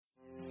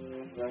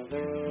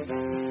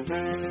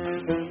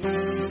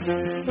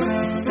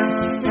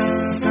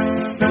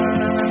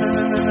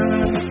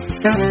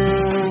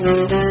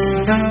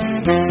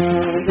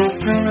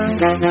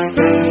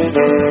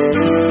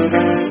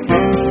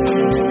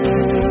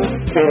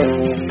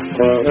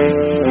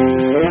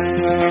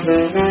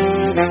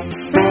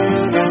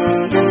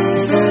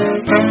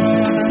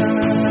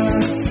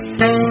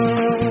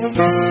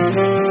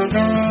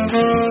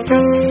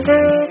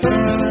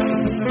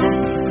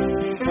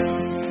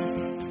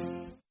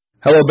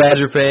Hello,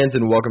 Badger fans,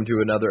 and welcome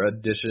to another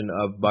edition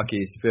of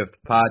Bucky's Fifth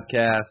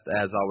Podcast.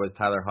 As always,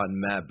 Tyler Hunt and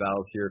Matt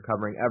Bells here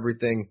covering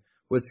everything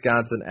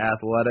Wisconsin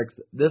athletics.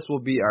 This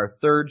will be our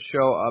third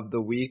show of the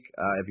week.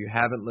 If you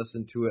haven't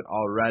listened to it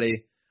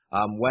already,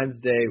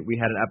 Wednesday we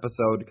had an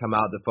episode come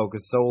out that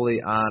focused solely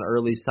on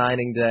early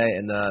signing day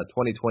in the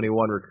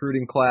 2021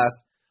 recruiting class.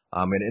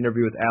 An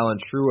interview with Alan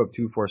True of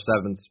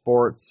 247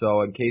 Sports.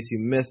 So in case you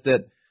missed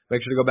it,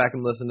 make sure to go back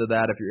and listen to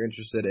that if you're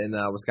interested in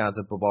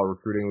Wisconsin football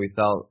recruiting. We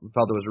felt it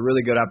was a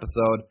really good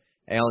episode.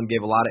 Alan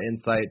gave a lot of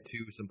insight to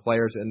some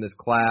players in this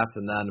class.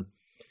 And then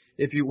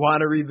if you want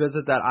to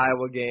revisit that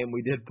Iowa game,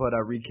 we did put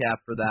a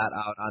recap for that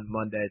out on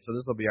Monday. So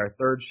this will be our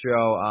third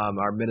show,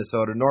 our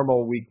Minnesota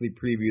normal weekly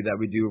preview that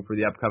we do for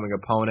the upcoming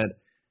opponent.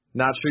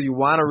 Not sure you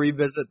want to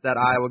revisit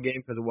that Iowa game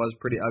because it was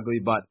pretty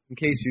ugly, but in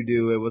case you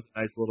do, it was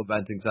a nice little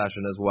venting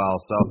session as well.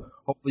 So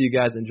hopefully you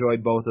guys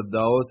enjoyed both of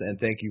those, and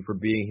thank you for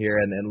being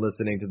here and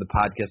listening to the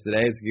podcast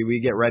today as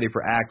we get ready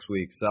for Axe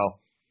Week. So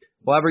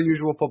we'll have our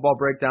usual football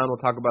breakdown.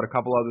 We'll talk about a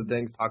couple other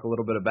things, talk a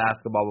little bit of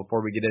basketball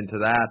before we get into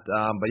that.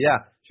 But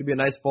yeah, should be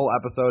a nice full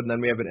episode, and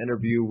then we have an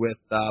interview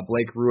with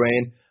Blake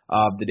Ruane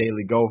of the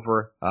Daily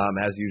Gopher.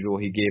 As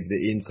usual, he gave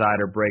the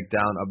insider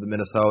breakdown of the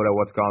Minnesota,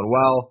 what's gone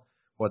well,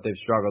 what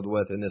they've struggled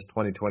with in this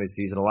 2020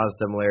 season. A lot of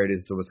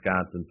similarities to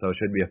Wisconsin, so it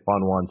should be a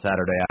fun one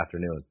Saturday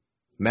afternoon.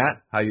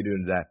 Matt, how you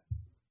doing today?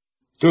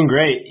 Doing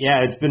great.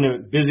 Yeah, it's been a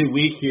busy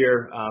week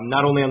here,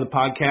 not only on the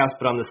podcast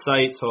but on the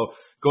site. So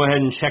go ahead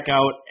and check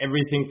out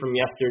everything from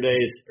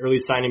yesterday's early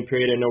signing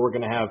period. I know we're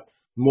going to have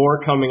more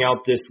coming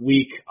out this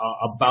week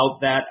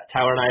about that.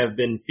 Tyler and I have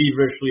been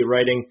feverishly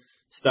writing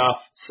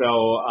stuff, so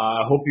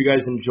I hope you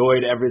guys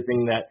enjoyed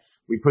everything that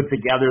we put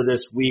together this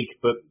week,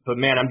 but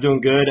man, I'm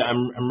doing good.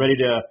 I'm ready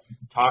to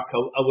talk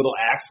a little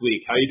Axe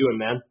Week. How you doing,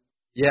 man?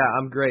 Yeah,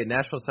 I'm great.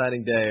 National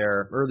Signing Day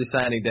or Early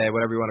Signing Day,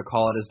 whatever you want to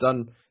call it,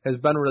 has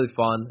been really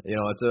fun. You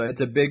know,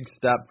 it's a big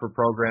step for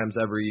programs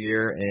every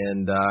year,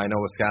 and I know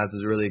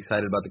Wisconsin's really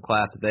excited about the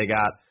class that they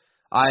got.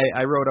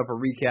 I wrote up a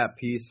recap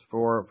piece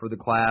for the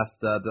class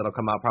that'll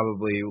come out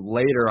probably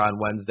later on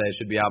Wednesday. It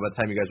should be out by the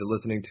time you guys are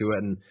listening to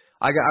it, and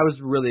I was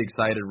really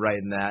excited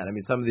writing that. I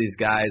mean, some of these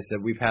guys that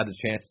we've had the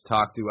chance to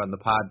talk to on the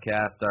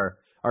podcast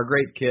are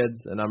great kids,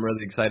 and I'm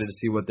really excited to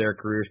see what their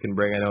careers can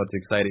bring. I know it's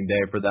an exciting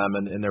day for them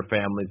and their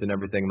families and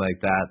everything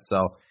like that.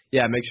 So,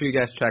 yeah, make sure you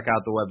guys check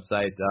out the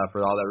website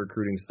for all that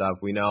recruiting stuff.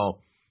 We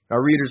know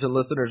our readers and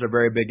listeners are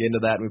very big into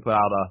that, and we put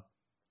out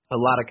a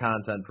lot of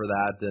content for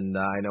that, and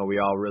I know we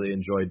all really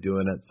enjoyed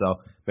doing it, so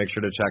make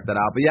sure to check that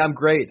out. But yeah, I'm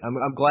great.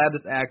 I'm glad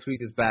this Axe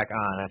Week is back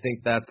on. I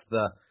think that's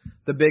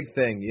the big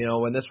thing. You know,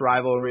 when this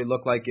rivalry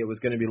looked like it was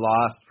going to be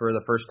lost for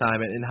the first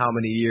time in how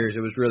many years, it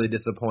was really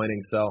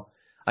disappointing. So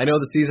I know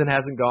the season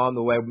hasn't gone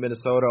the way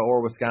Minnesota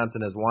or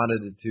Wisconsin has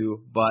wanted it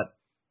to, but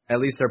at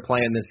least they're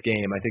playing this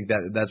game. I think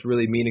that's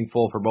really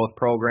meaningful for both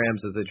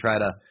programs as they try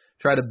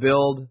to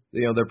build,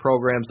 you know, their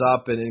programs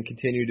up and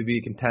continue to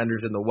be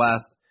contenders in the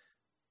West.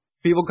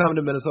 People come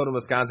to Minnesota and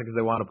Wisconsin because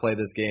they want to play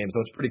this game, so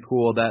it's pretty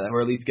cool that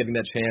we're at least getting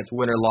that chance,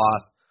 win or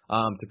loss,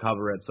 to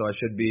cover it. So it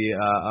should be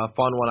a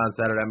fun one on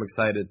Saturday. I'm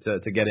excited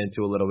to get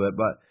into a little bit.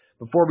 But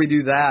before we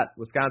do that,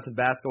 Wisconsin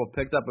basketball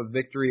picked up a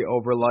victory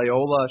over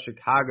Loyola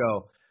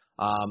Chicago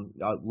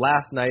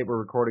last night. We're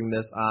recording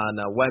this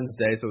on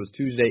Wednesday, so it was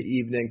Tuesday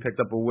evening. Picked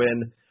up a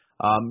win.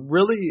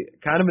 Really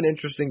kind of an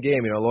interesting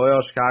game. You know,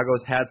 Loyola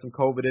Chicago's had some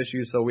COVID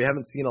issues, so we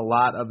haven't seen a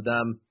lot of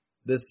them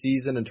this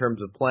season in terms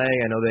of playing.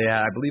 I know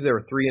I believe they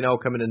were 3-0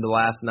 coming into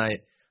last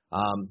night.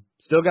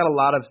 Still got a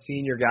lot of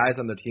senior guys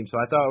on their team, so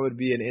I thought it would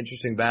be an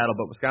interesting battle,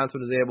 but Wisconsin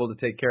was able to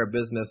take care of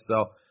business.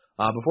 So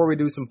before we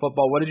do some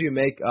football, what did you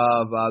make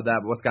of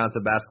that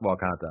Wisconsin basketball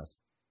contest?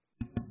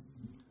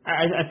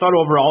 I thought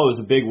overall it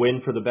was a big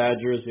win for the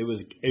Badgers. It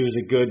was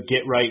a good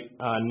get-right,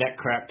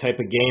 neck-crack type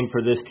of game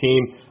for this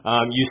team.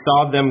 You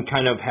saw them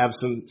kind of have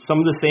some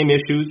of the same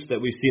issues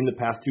that we've seen the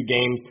past two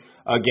games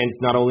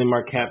against not only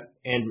Marquette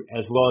and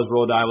as well as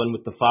Rhode Island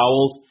with the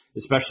fouls,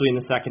 especially in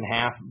the second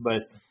half.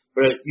 But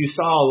you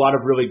saw a lot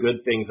of really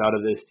good things out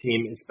of this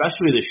team,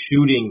 especially the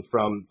shooting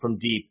from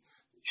deep.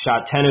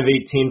 Shot 10 of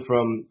 18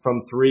 from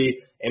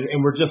three, and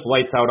we're just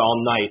lights out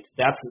all night.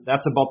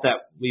 That's about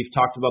that. We've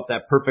talked about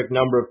that perfect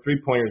number of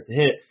three-pointers to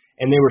hit,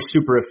 and they were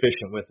super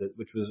efficient with it,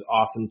 which was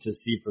awesome to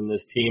see from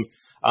this team.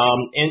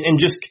 And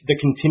just the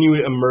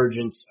continued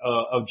emergence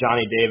of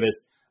Johnny Davis.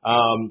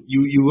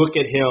 You look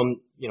at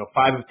him,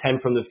 5 of 10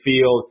 from the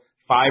field,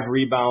 5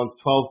 rebounds,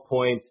 12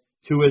 points,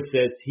 2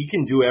 assists. He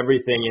can do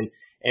everything,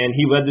 and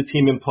he led the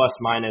team in plus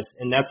minus,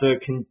 and that's a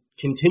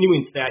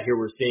continuing stat here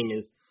we're seeing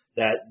is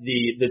that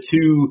the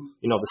two,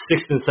 the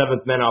sixth and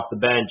seventh men off the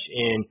bench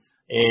in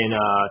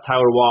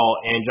Tyler Wall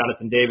and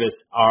Jonathan Davis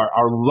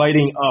are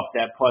lighting up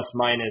that plus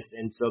minus,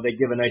 and so they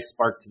give a nice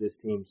spark to this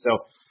team. So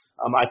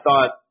I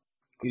thought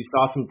you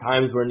saw some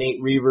times where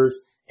Nate Reavers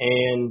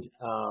and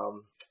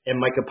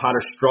Micah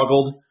Potter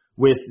struggled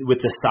with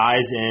the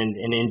size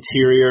and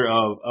interior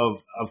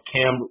of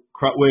Cam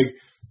Krutwig.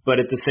 But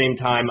at the same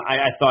time,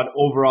 I thought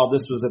overall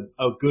this was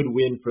a good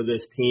win for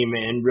this team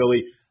and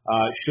really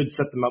should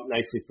set them up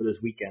nicely for this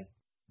weekend.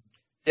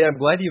 Yeah, I'm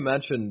glad you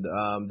mentioned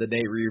the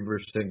Nate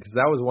Reavers thing, because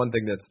that was one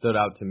thing that stood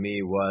out to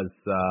me was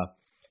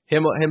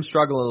him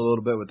struggling a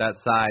little bit with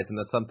that size, and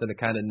that's something to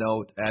kind of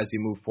note as you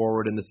move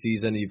forward in the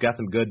season. You've got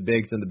some good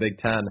bigs in the Big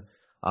Ten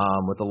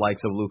with the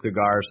likes of Luka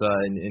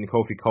Garza and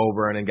Kofi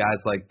Coburn and guys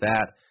like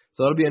that.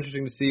 So it'll be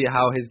interesting to see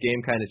how his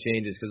game kind of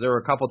changes, because there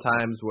were a couple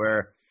times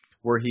where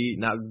he,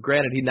 now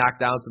granted he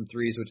knocked down some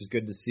threes, which is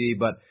good to see,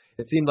 but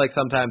it seemed like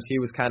sometimes he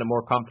was kind of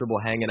more comfortable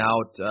hanging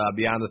out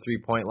beyond the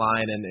three-point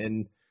line,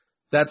 and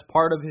that's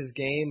part of his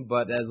game,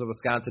 but as a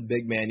Wisconsin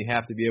big man, you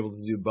have to be able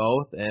to do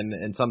both,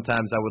 and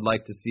sometimes I would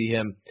like to see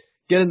him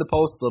get in the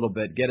post a little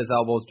bit, get his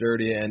elbows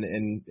dirty,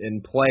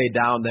 and play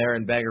down there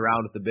and bang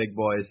around with the big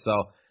boys.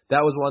 So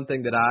that was one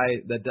thing that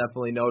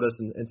definitely noticed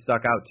and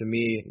stuck out to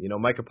me.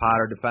 Micah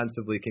Potter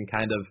defensively can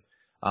kind of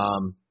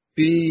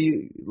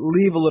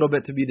leave a little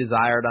bit to be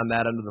desired on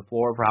that end of the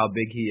floor for how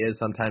big he is.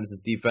 Sometimes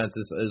his defense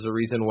is a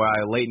reason why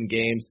late in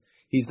games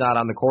he's not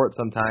on the court.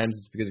 Sometimes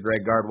it's because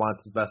Greg Gard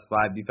wants his best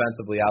five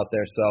defensively out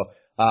there.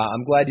 So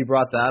I'm glad you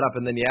brought that up.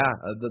 And then,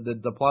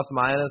 the plus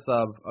minus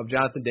of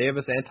Jonathan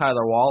Davis and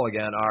Tyler Wall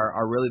again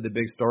are really the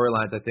big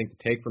storylines I think to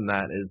take from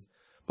that. Is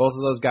both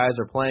of those guys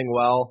are playing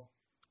well.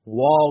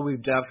 Wall,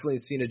 we've definitely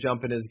seen a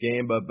jump in his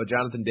game, but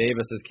Jonathan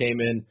Davis has came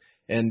in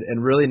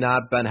and really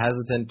not been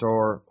hesitant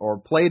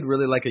or played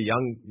really like a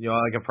young,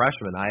 like a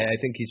freshman. I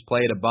think he's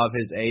played above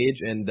his age,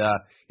 and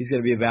he's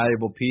going to be a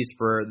valuable piece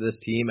for this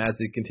team as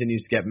he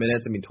continues to get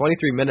minutes. I mean,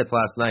 23 minutes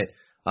last night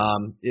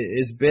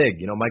is big.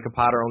 Micah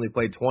Potter only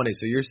played 20,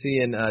 so you're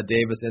seeing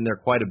Davis in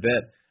there quite a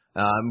bit,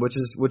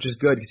 which is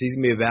good because he's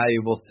going to be a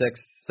valuable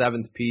sixth,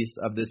 seventh piece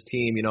of this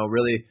team.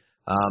 Really,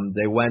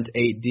 they went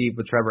 8 deep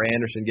with Trevor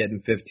Anderson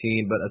getting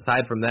 15, but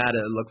aside from that,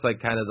 it looks like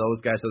kind of those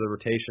guys are the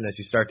rotation as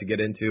you start to get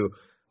into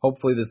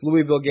hopefully this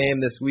Louisville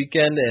game this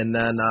weekend, and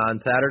then on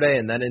Saturday,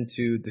 and then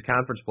into the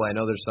conference play. I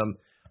know there's some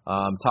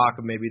talk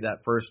of maybe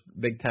that first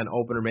Big Ten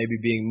opener maybe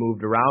being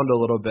moved around a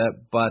little bit,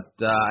 but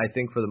I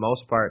think for the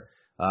most part,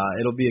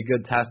 it'll be a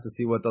good test to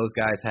see what those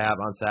guys have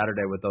on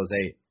Saturday with those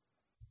 8.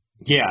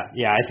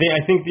 Yeah.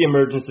 I think the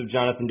emergence of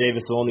Jonathan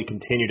Davis will only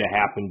continue to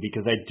happen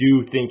because I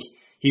do think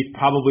he's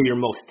probably your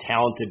most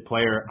talented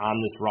player on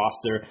this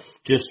roster,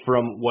 just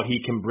from what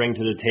he can bring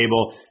to the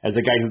table as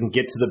a guy who can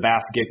get to the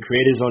basket,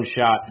 create his own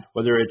shot,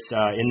 whether it's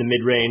in the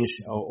mid-range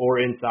or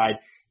inside.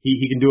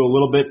 He can do a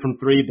little bit from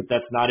three, but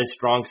that's not his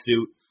strong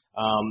suit.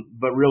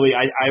 But really,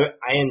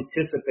 I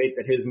anticipate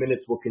that his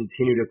minutes will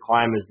continue to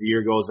climb as the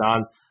year goes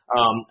on.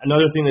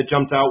 Another thing that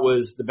jumped out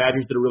was the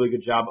Badgers did a really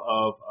good job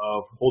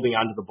of holding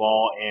onto the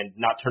ball and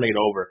not turning it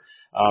over.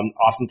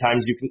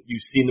 Oftentimes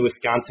you've seen the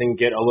Wisconsin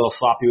get a little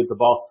sloppy with the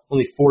ball.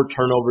 Only 4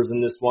 turnovers in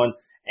this one,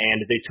 and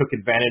they took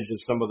advantage of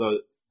some of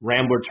the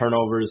Rambler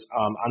turnovers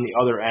on the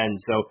other end.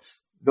 So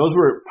those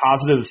were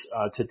positives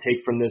to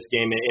take from this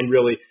game. And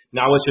really,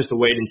 now let's just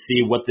wait and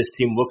see what this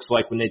team looks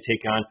like when they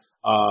take on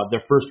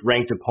their first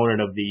ranked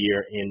opponent of the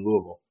year in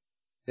Louisville.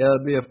 Yeah,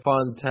 it'll be a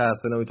fun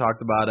test. I know we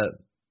talked about it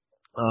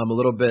a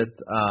little bit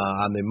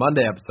on the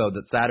Monday episode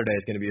that Saturday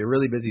is going to be a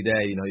really busy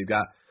day. You've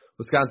got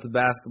Wisconsin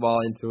basketball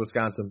into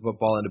Wisconsin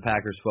football into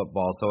Packers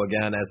football. So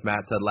again, as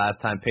Matt said last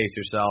time, pace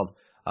yourself.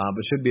 But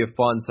it should be a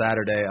fun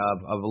Saturday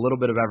of a little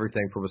bit of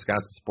everything for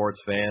Wisconsin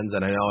sports fans.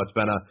 And I know it's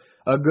been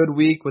a good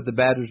week with the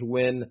Badgers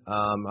win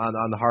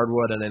on the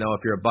hardwood. And I know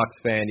if you're a Bucks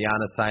fan,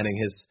 Giannis signing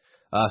his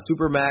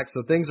Supermax.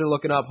 So things are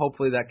looking up.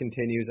 Hopefully that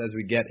continues as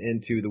we get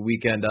into the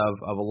weekend of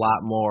a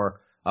lot more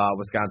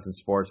Wisconsin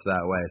sports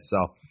that way.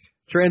 So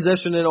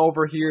transitioning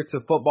over here to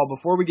football.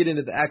 Before we get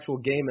into the actual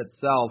game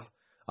itself,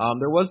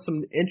 there was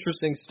some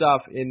interesting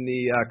stuff in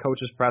the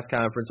coaches' press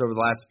conference over the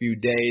last few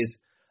days.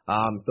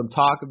 Some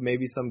talk of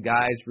maybe some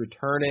guys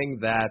returning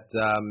that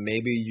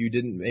maybe you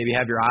didn't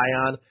have your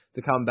eye on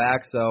to come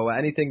back. So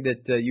anything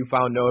that you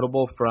found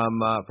notable from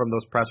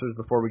those pressers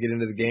before we get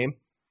into the game?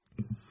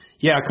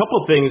 Yeah, a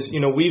couple of things.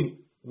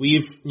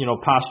 We've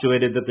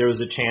postulated that there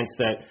was a chance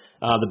that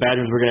the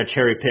Badgers were going to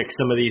cherry pick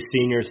some of these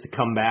seniors to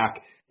come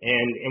back.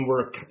 And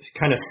we're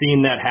kind of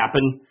seeing that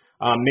happen.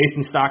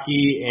 Mason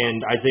Stockey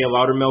and Isaiah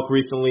Loudermilk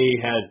recently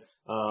had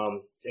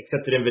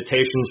accepted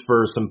invitations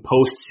for some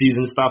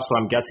postseason stuff, so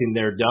I'm guessing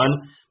they're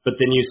done.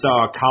 But then you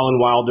saw Colin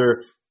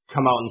Wilder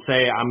come out and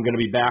say, I'm going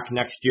to be back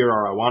next year,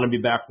 or I want to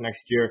be back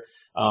next year.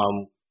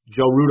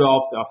 Joe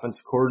Rudolph, the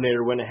offensive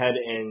coordinator, went ahead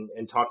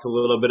and talked a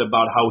little bit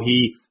about how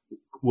he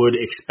would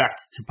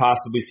expect to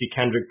possibly see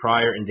Kendrick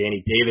Pryor and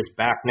Danny Davis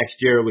back next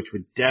year, which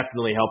would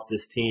definitely help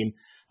this team.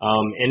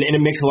 And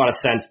it makes a lot of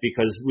sense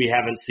because we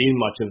haven't seen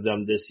much of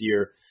them this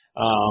year.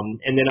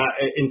 And then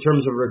in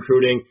terms of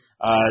recruiting,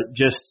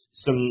 just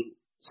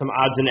some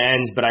odds and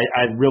ends, but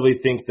I really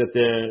think that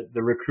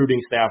the recruiting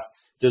staff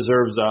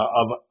deserves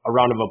a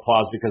round of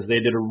applause because they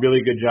did a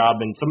really good job,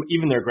 and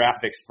even their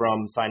graphics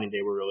from signing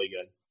day were really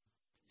good.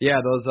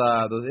 Yeah,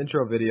 those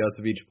intro videos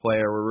of each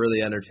player were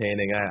really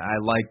entertaining. I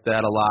liked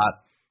that a lot.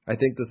 I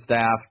think the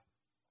staff,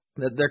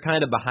 they're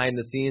kind of behind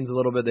the scenes a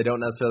little bit. They don't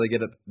necessarily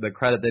get the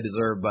credit they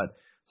deserve, but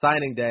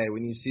signing day,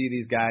 when you see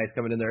these guys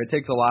coming in there, it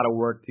takes a lot of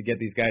work to get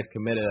these guys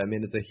committed. I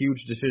mean, it's a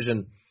huge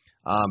decision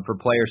for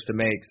players to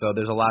make. So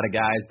there's a lot of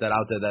guys that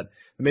out there that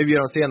maybe you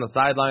don't see on the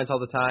sidelines all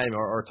the time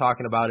or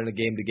talking about in a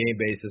game-to-game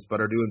basis, but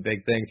are doing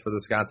big things for the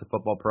Wisconsin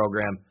football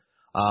program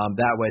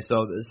that way.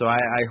 So I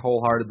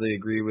wholeheartedly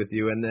agree with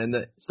you. And then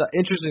the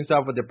interesting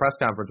stuff with the press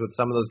conference with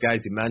some of those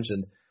guys you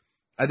mentioned,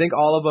 I think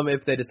all of them,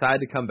 if they decide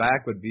to come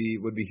back, would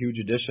be huge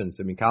additions.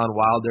 I mean, Colin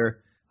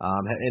Wilder,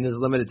 in his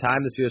limited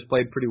time this year, has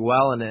played pretty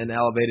well and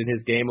elevated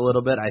his game a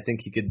little bit. I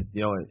think he could,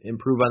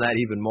 improve on that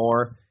even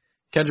more.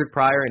 Kendrick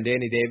Pryor and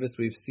Danny Davis,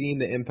 we've seen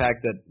the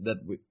impact that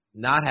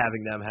not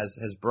having them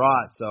has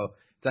brought. So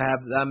to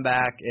have them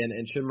back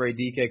and Chimere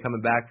Dike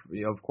coming back,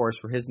 of course,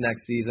 for his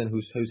next season,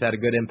 who's had a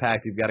good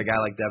impact. You've got a guy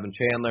like Devin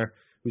Chandler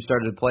who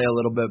started to play a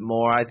little bit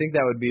more. I think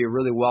that would be a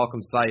really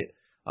welcome sight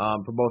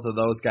for both of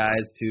those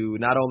guys to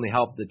not only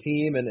help the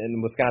team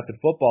and Wisconsin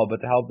football,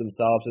 but to help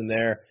themselves in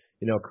their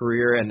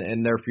career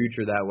and their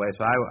future that way.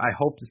 So I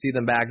hope to see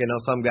them back. I know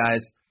some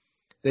guys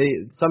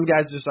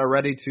just are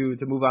ready to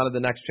move on to the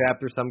next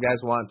chapter. Some guys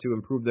want to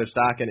improve their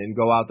stock and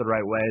go out the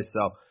right way.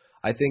 So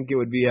I think it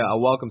would be a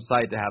welcome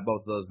sight to have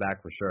both of those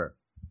back for sure.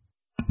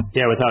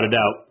 Yeah, without a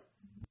doubt.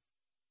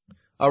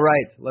 All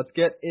right, let's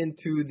get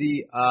into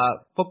the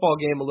football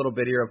game a little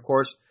bit here. Of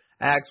course,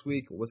 Axe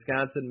Week,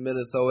 Wisconsin,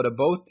 Minnesota.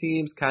 Both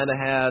teams kind of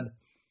had,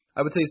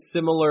 I would say,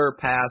 similar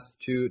paths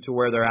to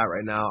where they're at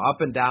right now.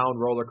 Up and down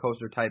roller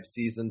coaster type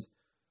seasons.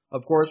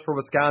 Of course, for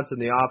Wisconsin,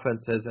 the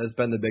offense has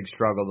been the big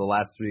struggle the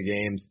last 3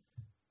 games.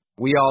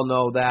 We all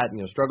know that,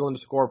 struggling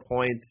to score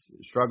points,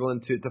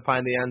 struggling to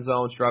find the end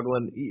zone,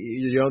 struggling,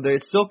 they're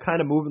still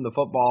kind of moving the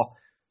football,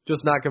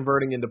 just not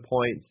converting into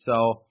points.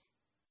 So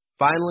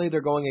finally,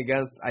 they're going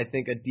against, I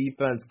think, a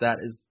defense that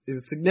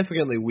is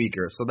significantly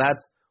weaker. So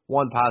that's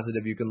one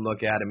positive you can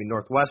look at. I mean,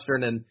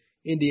 Northwestern and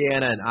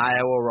Indiana and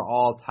Iowa were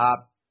all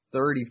top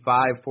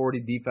 35, 40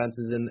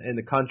 defenses in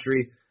the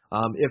country.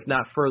 If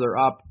not further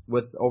up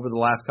over the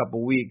last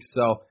couple weeks.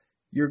 So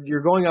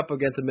you're going up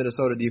against a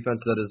Minnesota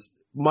defense that is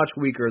much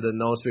weaker than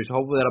those 3. So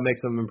hopefully that'll make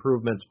some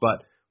improvements. But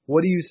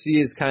what do you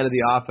see as kind of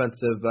the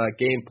offensive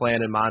game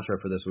plan and mantra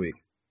for this week?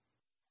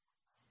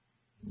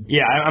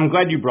 Yeah, I'm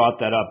glad you brought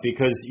that up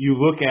because you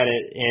look at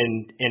it,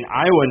 and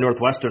Iowa and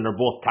Northwestern are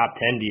both top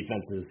 10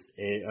 defenses,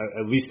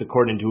 at least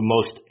according to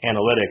most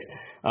analytics.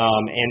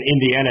 And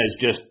Indiana is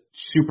just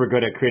super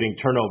good at creating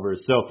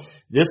turnovers. So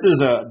this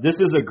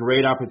is a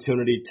great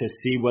opportunity to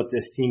see what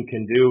this team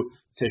can do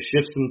to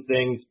shift some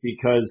things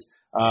because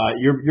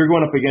you're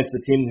going up against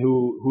a team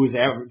who is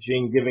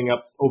averaging giving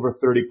up over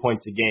 30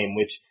 points a game,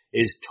 which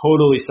is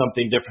totally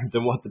something different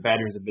than what the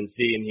Badgers have been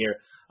seeing here.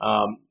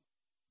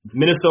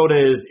 Minnesota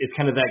is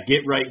kind of that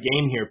get right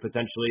game here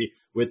potentially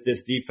with this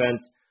defense.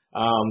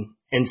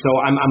 And so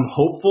I'm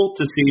hopeful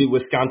to see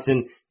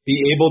Wisconsin be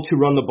able to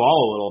run the ball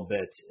a little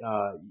bit.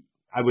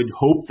 I would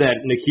hope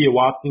that Nakia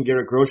Watson,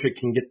 Garrett Groshek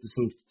can get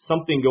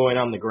something going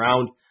on the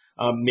ground.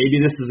 Maybe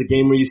this is a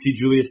game where you see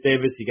Julius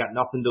Davis. You got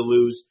nothing to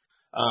lose.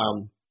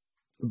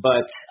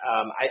 But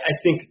I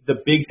think the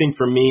big thing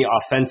for me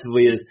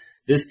offensively is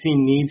this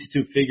team needs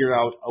to figure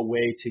out a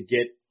way to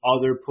get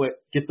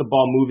the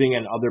ball moving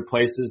in other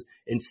places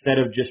instead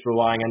of just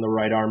relying on the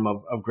right arm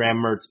of Graham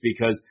Mertz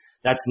because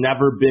that's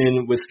never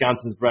been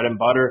Wisconsin's bread and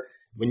butter.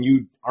 When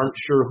you aren't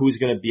sure who's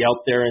going to be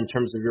out there in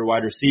terms of your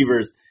wide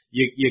receivers,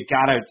 you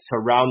got to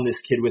surround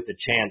this kid with a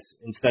chance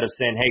instead of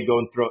saying, hey, go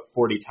and throw it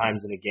 40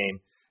 times in a game.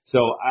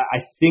 So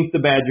I think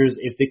the Badgers,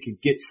 if they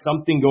could get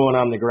something going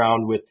on the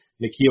ground with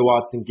Nakia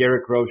Watson,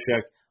 Garrett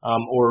Groshek,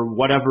 or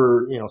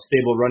whatever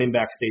stable running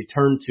backs they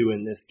turn to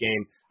in this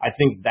game, I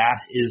think that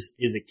is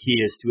a key,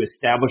 is to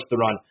establish the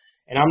run.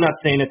 And I'm not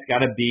saying it's got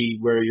to be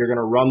where you're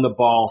going to run the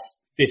ball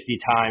 50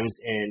 times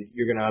and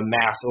you're going to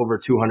amass over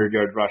 200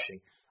 yards rushing.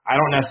 I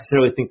don't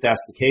necessarily think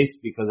that's the case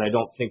because I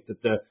don't think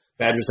that the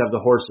Badgers have the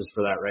horses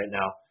for that right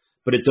now.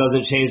 But it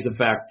doesn't change the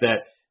fact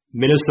that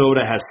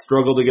Minnesota has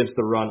struggled against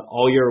the run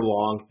all year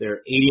long.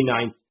 They're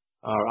 89th,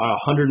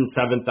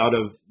 107th out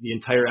of the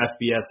entire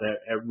FBS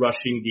at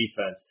rushing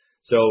defense.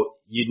 So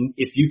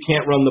if you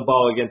can't run the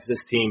ball against this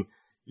team,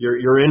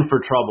 you're in for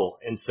trouble.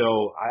 And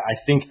so I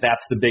think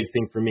that's the big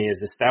thing for me is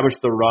establish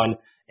the run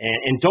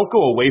and don't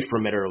go away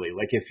from it early.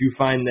 Like if you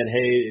find that,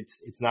 hey,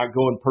 it's not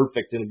going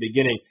perfect in the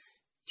beginning,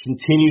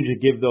 continue to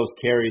give those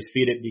carries,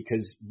 feed it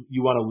because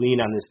you want to lean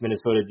on this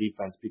Minnesota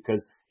defense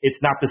because it's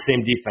not the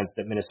same defense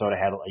that Minnesota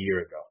had a year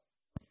ago.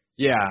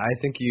 Yeah, I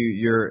think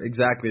you're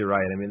exactly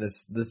right. I mean,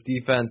 this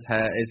defense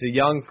is a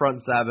young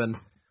front seven.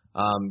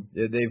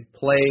 They've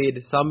played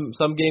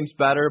some games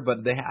better,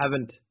 but they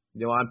haven't.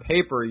 On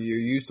paper, you're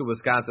used to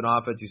Wisconsin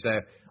offense. You say,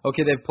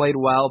 okay, they've played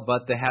well,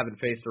 but they haven't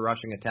faced a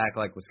rushing attack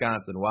like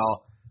Wisconsin.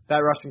 Well, that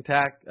rushing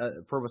attack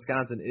for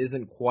Wisconsin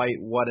isn't quite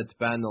what it's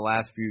been the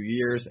last few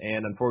years,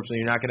 and unfortunately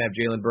you're not going to have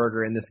Jalen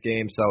Berger in this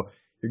game, so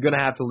you're going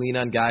to have to lean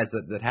on guys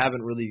that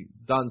haven't really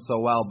done so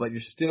well, but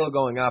you're still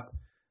going up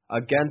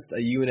against a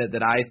unit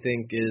that I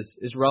think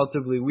is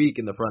relatively weak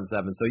in the front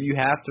seven. So you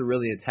have to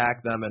really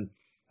attack them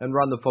and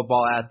run the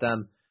football at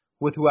them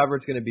with whoever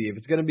it's going to be. If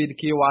it's going to be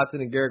Nakia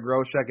Watson and Garrett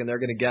Groshek and they're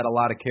going to get a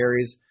lot of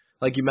carries,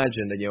 like you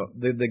mentioned,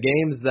 the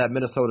games that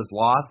Minnesota's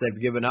lost,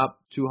 they've given up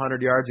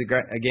 200 yards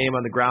a game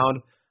on the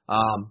ground,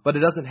 but it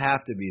doesn't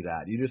have to be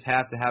that. You just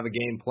have to have a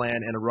game plan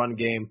and a run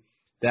game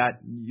that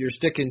you're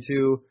sticking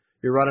to,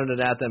 you're running it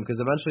at them, because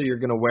eventually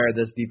you're going to wear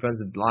this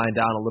defensive line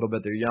down a little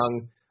bit. They're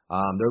young.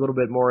 They're a little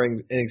bit more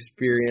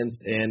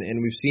inexperienced, and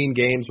we've seen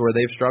games where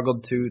they've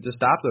struggled to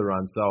stop the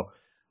run. So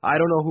I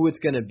don't know who it's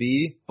going to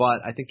be,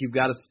 but I think you've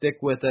got to stick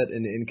with it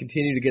and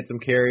continue to get some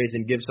carries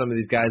and give some of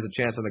these guys a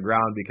chance on the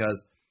ground, because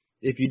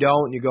if you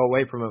don't and you go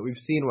away from it, we've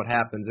seen what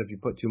happens if you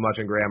put too much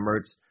on Graham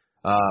Mertz's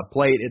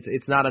plate.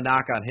 It's not a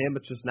knock on him.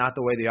 It's just not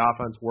the way the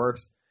offense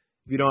works.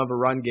 If you don't have a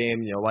run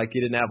game, like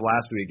you didn't have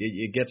last week,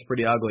 it gets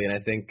pretty ugly, and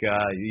I think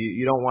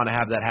you don't want to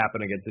have that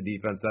happen against a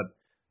defense that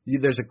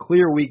there's a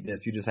clear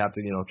weakness. You just have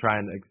to, try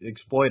and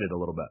exploit it a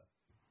little bit.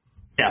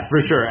 Yeah,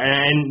 for sure.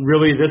 And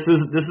really, this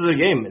is a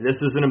game.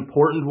 This is an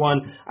important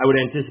one. I would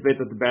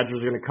anticipate that the Badgers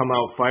are going to come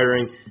out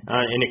firing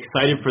and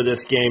excited for this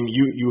game.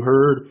 You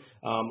heard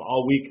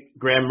all week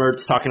Graham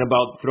Mertz talking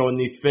about throwing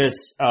these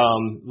fists.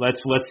 Let's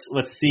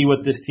see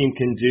what this team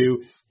can do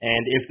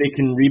and if they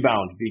can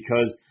rebound,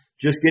 because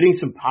just getting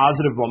some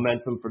positive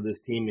momentum for this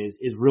team is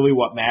really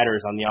what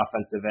matters on the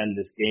offensive end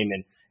this game,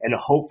 and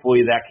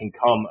hopefully that can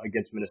come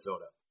against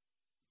Minnesota.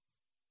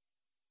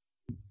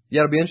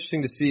 Yeah, it'll be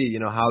interesting to see,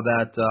 how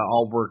that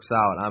all works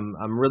out.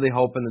 I'm really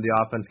hoping that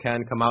the offense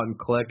can come out and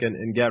click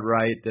and get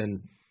right, and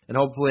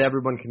hopefully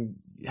everyone can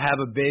have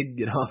a big,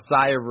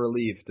 sigh of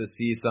relief to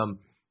see some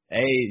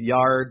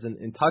yards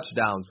and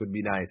touchdowns would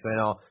be nice. I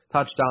know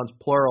touchdowns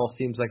plural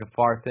seems like a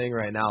far thing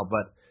right now,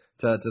 but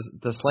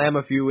to slam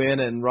a few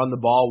in and run the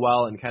ball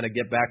well and kind of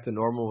get back to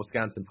normal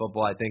Wisconsin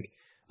football, I think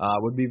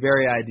would be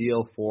very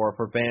ideal for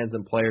fans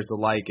and players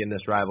alike in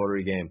this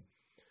rivalry game.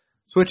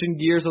 Switching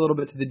gears a little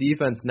bit to the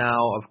defense now,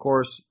 of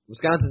course,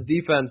 Wisconsin's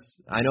defense,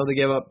 I know they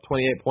gave up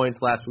 28 points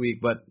last week,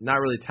 but not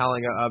really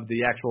telling of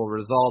the actual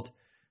result.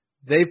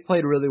 They've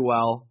played really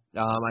well.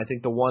 I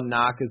think the one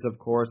knock is, of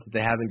course, that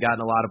they haven't gotten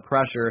a lot of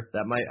pressure.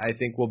 That I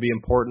think will be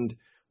important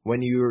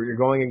when you're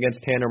going against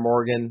Tanner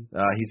Morgan.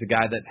 He's a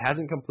guy that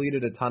hasn't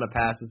completed a ton of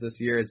passes this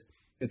year.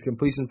 His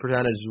completion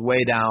percentage is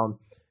way down.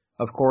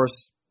 Of course,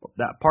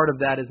 that part of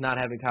that is not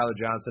having Tyler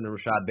Johnson and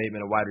Rashad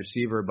Bateman, a wide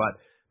receiver, but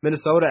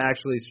Minnesota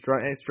actually,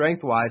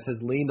 strength-wise, has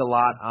leaned a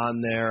lot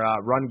on their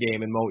run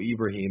game and Mo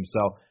Ibrahim.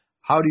 So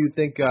how do you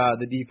think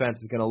the defense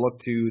is going to look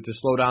to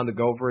slow down the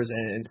Gophers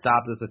and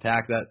stop this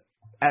attack that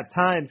at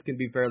times can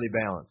be fairly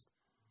balanced?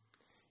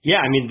 Yeah,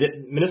 I mean,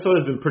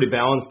 Minnesota's been pretty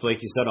balanced, like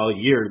you said, all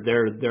year.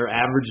 They're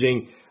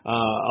averaging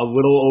a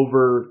little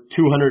over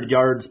 200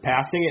 yards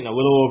passing and a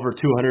little over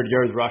 200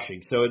 yards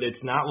rushing. So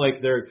it's not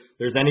like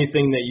there's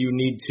anything that you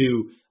need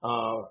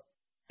to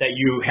that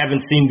you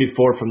haven't seen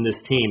before from this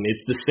team.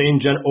 It's the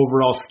same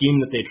overall scheme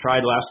that they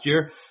tried last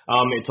year.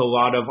 It's a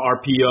lot of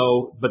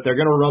RPO, but they're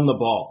going to run the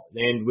ball.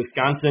 And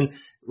Wisconsin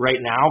right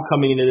now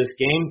coming into this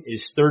game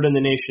is third in the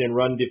nation in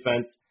run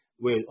defense,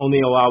 with only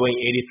allowing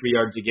 83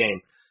 yards a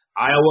game.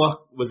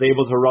 Iowa was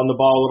able to run the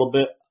ball a little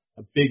bit.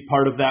 A big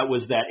part of that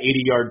was that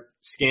 80-yard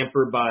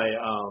scamper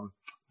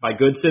by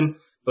Goodson.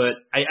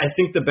 But I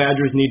think the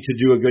Badgers need to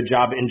do a good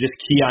job and just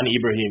key on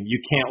Ibrahim.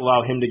 You can't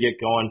allow him to get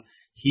going.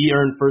 He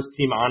earned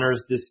first-team honors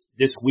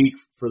this week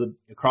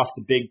across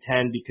the Big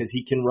Ten because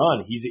he can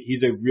run.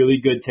 He's a really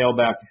good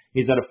tailback.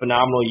 He's had a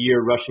phenomenal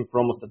year, rushing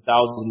for almost 1,000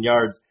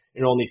 yards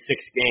in only 6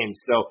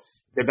 games. So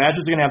the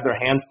Badgers are going to have their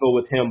hands full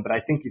with him. But I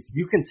think if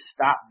you can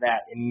stop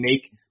that and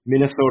make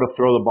Minnesota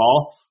throw the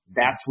ball,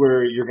 that's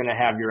where you're going to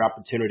have your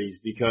opportunities,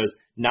 because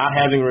not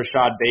having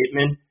Rashad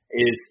Bateman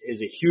is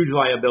a huge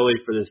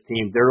liability for this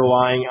team. They're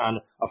relying on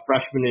a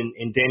freshman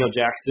in Daniel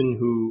Jackson,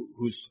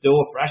 who's still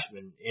a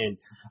freshman, and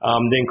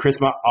then Chris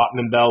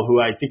Ottman-Bell,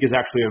 who I think is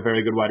actually a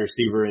very good wide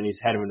receiver, and he's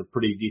had him in a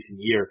pretty decent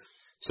year.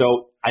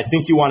 So I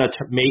think you want to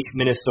make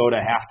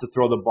Minnesota have to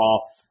throw the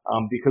ball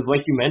because,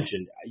 like you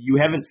mentioned, you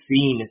haven't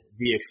seen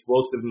the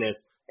explosiveness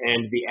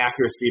and the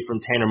accuracy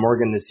from Tanner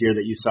Morgan this year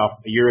that you saw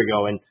a year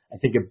ago, and I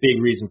think a big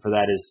reason for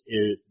that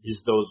is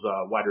those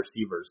wide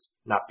receivers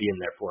not being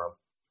there for him.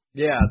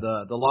 Yeah,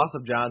 the loss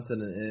of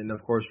Johnson and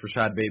of course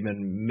Rashad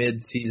Bateman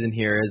mid-season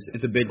here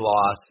is a big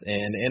loss,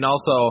 and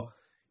also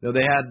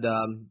they had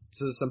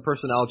some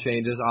personnel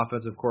changes.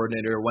 Offensive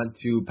coordinator went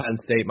to Penn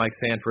State. Mike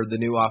Sanford, the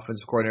new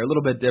offensive coordinator, a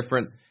little bit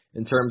different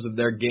in terms of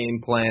their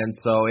game plan.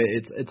 So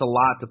it's a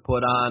lot to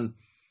put on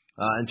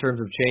in terms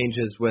of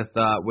changes with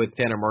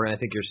Tanner Morgan. I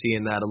think you're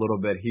seeing that a little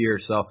bit here.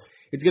 So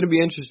it's going to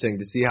be interesting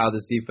to see how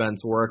this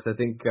defense works. I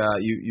think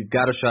you've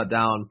got to shut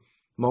down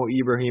Mo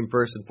Ibrahim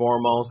first and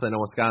foremost. I know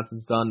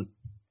Wisconsin's done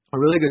a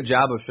really good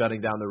job of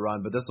shutting down the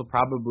run, but this will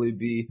probably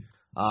be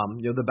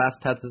the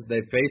best Texas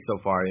they've faced so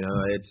far.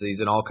 He's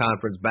an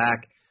all-conference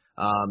back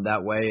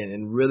that way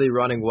and really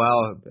running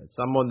well.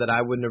 Someone that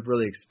I wouldn't have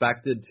really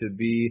expected to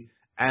be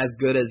as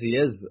good as he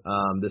is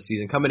this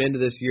season. Coming into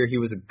this year, he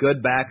was a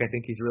good back. I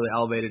think he's really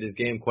elevated his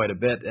game quite a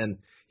bit, and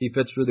he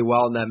fits really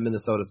well in that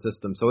Minnesota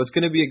system. So it's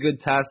going to be a good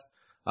test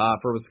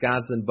for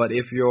Wisconsin. But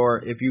if you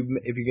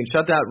can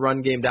shut that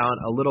run game down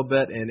a little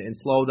bit and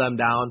slow them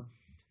down,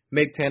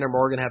 make Tanner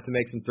Morgan have to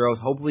make some throws.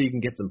 Hopefully you can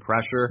get some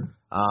pressure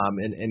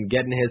and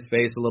get in his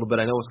face a little bit.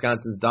 I know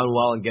Wisconsin's done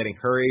well in getting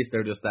hurries.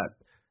 They're just that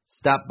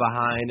step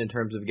behind in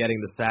terms of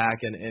getting the sack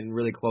and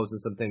really closing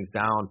some things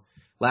down.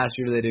 Last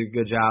year they did a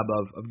good job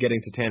of getting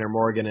to Tanner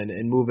Morgan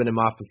and moving him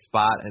off the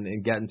spot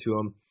and getting to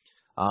him.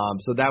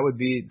 So that would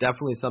be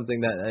definitely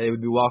something that it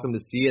would be welcome to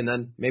see, and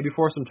then maybe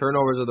force some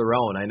turnovers of their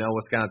own. I know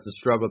Wisconsin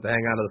struggled to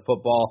hang on to the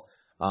football.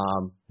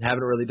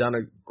 Haven't really done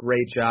a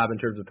great job in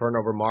terms of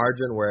turnover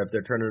margin, where if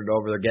they're turning it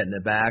over, they're getting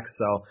it back.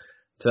 So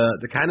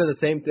to kind of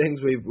the same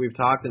things we've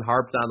talked and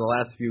harped on the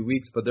last few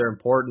weeks, but they're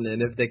important,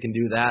 and if they can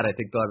do that, I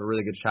think they'll have a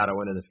really good shot at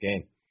winning this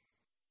game.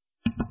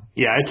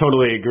 Yeah, I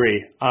totally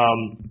agree.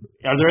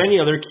 Are there any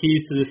other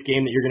keys to this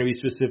game that you're going to be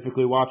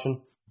specifically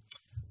watching?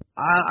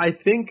 I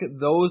think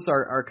those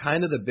are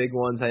kind of the big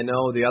ones. I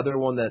know the other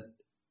one that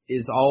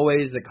is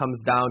always that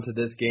comes down to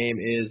this game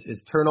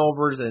is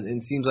turnovers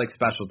and seems like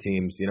special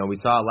teams. We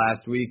saw it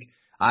last week.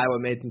 Iowa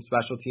made some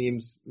special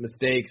teams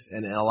mistakes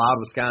and allowed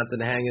Wisconsin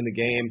to hang in the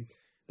game.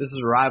 This is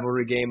a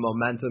rivalry game.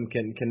 Momentum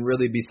can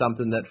really be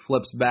something that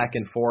flips back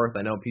and forth.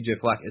 I know PJ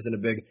Fleck isn't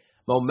a big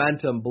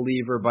momentum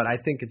believer, but I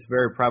think it's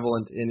very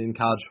prevalent in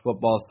college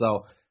football.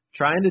 So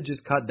trying to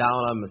just cut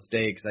down on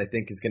mistakes, I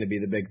think, is going to be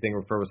the big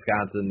thing for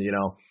Wisconsin.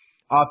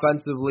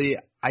 Offensively,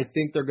 I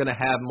think they're going to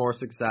have more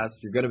success.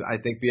 You're going to, I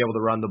think, be able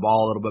to run the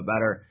ball a little bit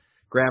better.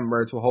 Graham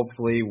Mertz will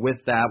hopefully, with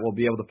that, will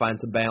be able to find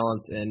some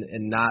balance and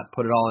not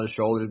put it all on his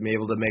shoulders, be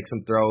able to make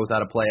some throws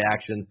out of play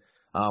action,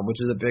 which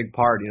is a big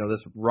part.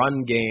 This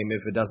run game,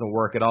 if it doesn't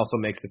work, it also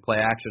makes the play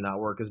action not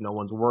work because no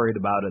one's worried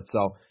about it.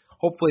 So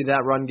hopefully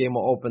that run game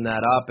will open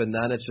that up, and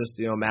then it's just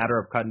a matter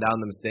of cutting down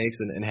the mistakes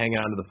and hanging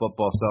on to the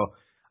football. So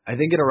I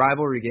think in a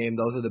rivalry game,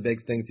 those are the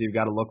big things you've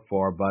got to look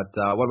for. But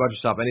what about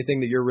yourself?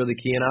 Anything that you're really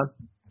keen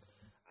on?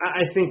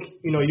 I think,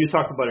 you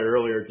talked about it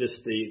earlier, just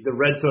the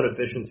red zone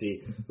efficiency.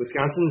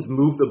 Wisconsin's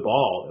moved the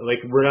ball. Like,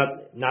 we're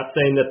not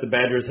saying that the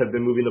Badgers have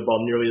been moving the ball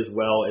nearly as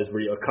well as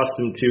we're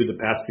accustomed to the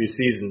past few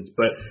seasons,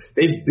 but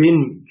they've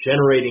been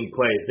generating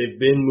plays. They've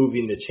been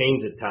moving the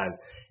chains at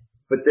times.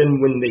 But then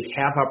when they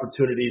have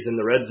opportunities in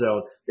the red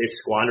zone, they've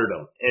squandered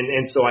them.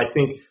 And so I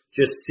think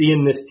just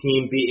seeing this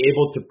team be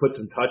able to put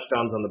some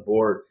touchdowns on the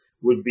board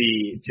would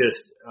be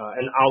just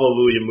an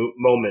hallelujah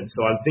moment.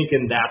 So I'm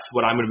thinking that's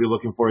what I'm going to be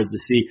looking for, is to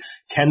see,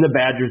 can the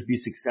Badgers be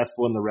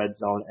successful in the red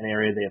zone, an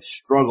area they have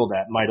struggled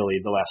at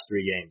mightily the last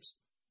 3 games.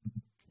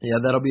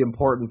 Yeah, that'll be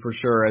important for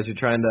sure as you're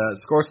trying to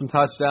score some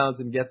touchdowns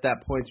and get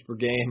that points per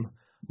game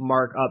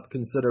mark up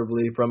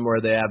considerably from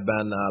where they have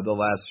been the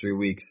last 3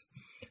 weeks.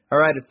 All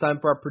right, it's time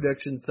for our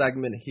prediction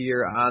segment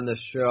here on the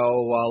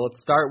show.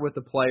 Let's start with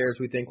the players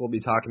we think we'll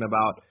be talking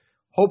about.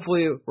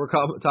 Hopefully, we're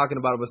talking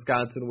about a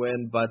Wisconsin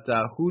win, but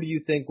who do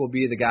you think will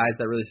be the guys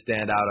that really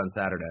stand out on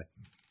Saturday?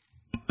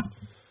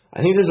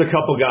 I think there's a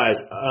couple guys,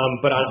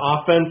 but on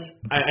offense,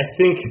 I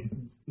think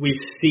we've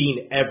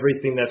seen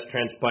everything that's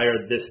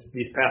transpired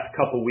these past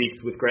couple weeks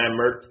with Graham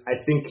Mertz.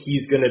 I think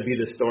he's going to be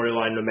the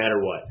storyline no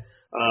matter what.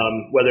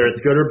 Whether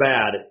it's good or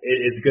bad,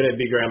 it's going to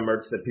be Graham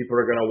Mertz that people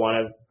are going to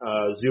want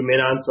to zoom in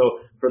on.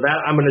 So for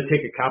that, I'm going to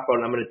take a cop-out,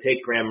 and I'm going to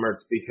take Graham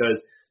Mertz because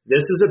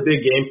this is a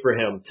big game for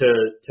him to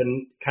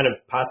kind of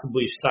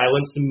possibly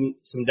silence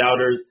some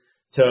doubters,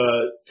 to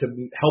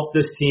help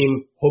this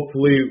team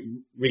hopefully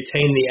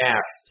retain the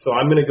axe. So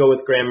I'm going to go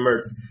with Graham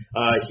Mertz.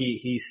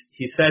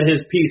 He said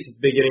his piece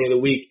at the beginning of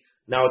the week.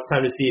 Now it's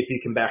time to see if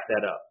he can back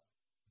that up.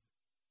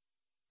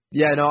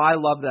 Yeah, no, I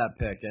love that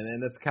pick,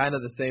 and it's kind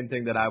of the same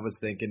thing that I was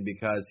thinking,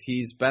 because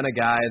he's been a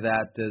guy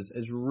that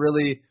has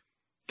really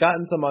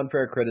gotten some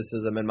unfair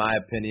criticism, in my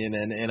opinion,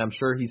 and I'm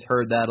sure he's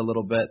heard that a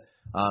little bit.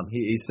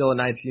 He's still a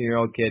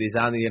 19-year-old kid. He's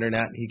on the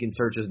internet. He can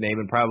search his name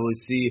and probably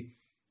see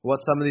what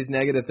some of these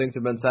negative things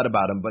have been said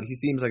about him, but he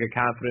seems like a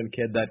confident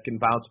kid that can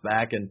bounce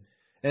back and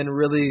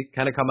really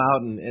kind of come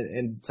out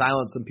and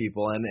silence some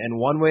people. And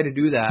one way to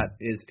do that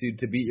is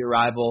to beat your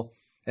rival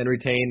and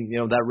retain,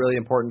 that really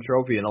important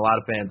trophy in a lot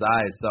of fans'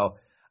 eyes. So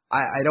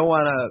I don't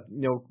want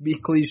to, be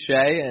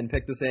cliche and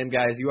pick the same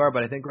guy as you are,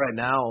 but I think right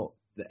now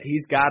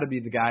he's got to be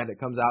the guy that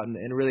comes out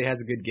and really has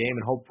a good game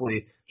and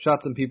hopefully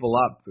shuts some people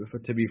up,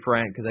 to be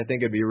frank, because I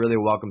think it'd be a really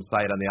welcome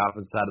sight on the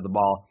offensive side of the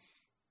ball.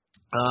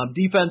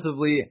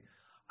 Defensively,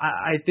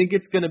 I think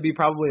it's going to be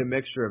probably a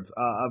mixture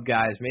of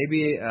guys.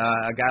 Maybe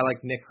a guy like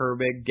Nick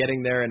Herbig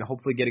getting there and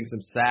hopefully getting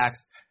some sacks.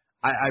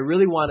 I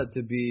really want it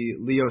to be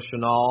Leo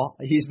Chenal.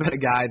 He's been a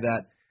guy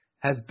that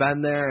has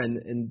been there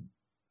and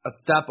a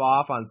step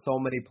off on so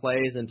many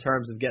plays in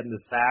terms of getting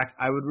the sacks.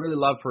 I would really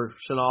love for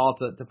Chenal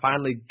to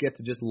finally get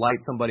to just light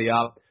somebody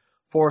up,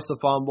 force a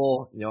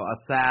fumble, a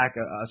sack,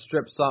 a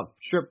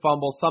strip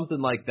fumble, something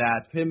like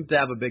that. For him to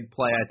have a big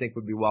play, I think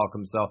would be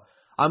welcome. So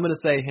I'm going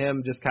to say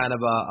him, just kind of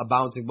a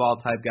bouncing ball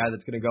type guy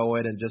that's going to go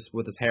in and just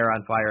with his hair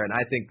on fire, and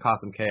I think cause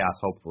some chaos,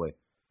 hopefully.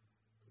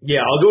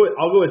 Yeah,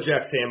 I'll go with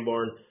Jack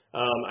Sanborn.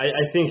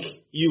 I think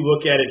you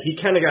look at it,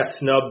 he kind of got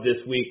snubbed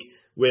this week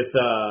with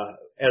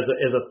as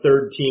a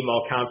third team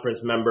all conference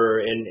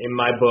member in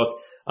my book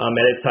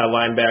at inside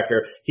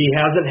linebacker. He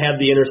hasn't had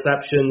the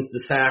interceptions,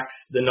 the sacks,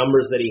 the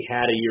numbers that he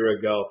had a year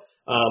ago.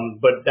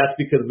 But that's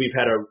because we've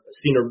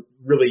seen a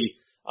really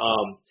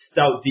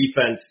stout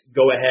defense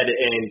go ahead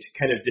and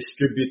kind of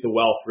distribute the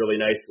wealth really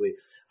nicely.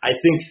 I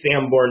think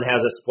Sanborn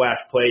has a splash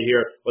play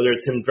here, whether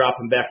it's him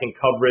dropping back in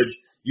coverage.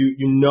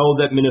 You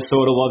know that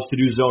Minnesota loves to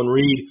do zone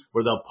read,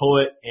 where they'll pull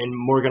it, and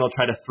Morgan will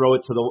try to throw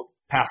it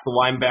past the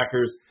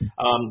linebackers.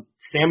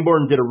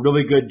 Sanborn did a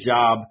really good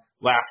job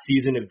last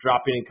season of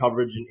dropping in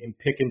coverage and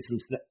picking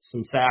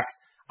some sacks.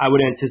 I would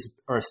anticipate,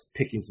 or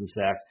picking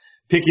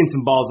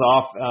some balls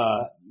off.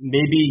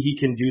 Maybe he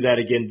can do that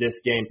again this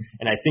game.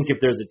 And I think if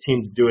there's a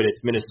team to do it,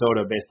 it's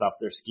Minnesota based off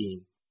their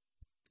scheme.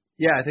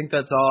 Yeah, I think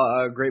that's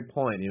all a great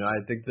point. I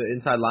think the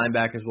inside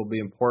linebackers will be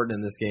important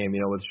in this game,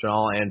 with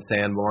Chenal and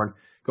Sanborn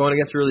going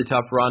against a really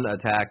tough run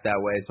attack that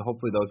way. So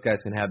hopefully those guys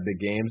can have big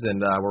games,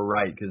 and we're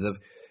right, because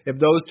if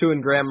those two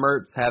and Graham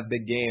Mertz have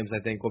big games, I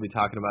think we'll be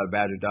talking about a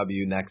Badger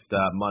W next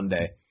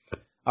Monday.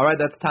 All right,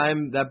 that's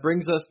time. That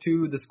brings us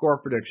to the score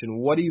prediction.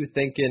 What are you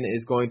thinking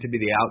is going to be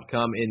the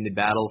outcome in the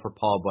battle for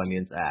Paul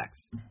Bunyan's axe?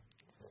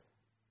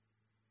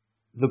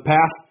 The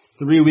past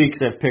 3 weeks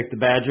I've picked the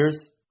Badgers.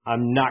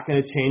 I'm not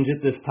going to change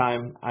it this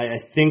time. I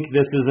think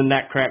this is a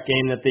net crack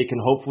game that they can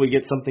hopefully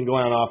get something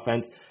going on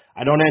offense.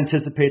 I don't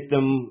anticipate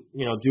them,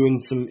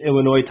 doing some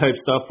Illinois type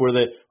stuff where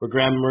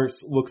Graham Mertz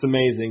looks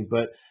amazing,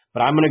 but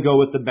I'm going to go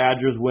with the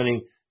Badgers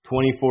winning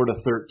 24-13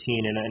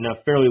 in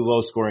a fairly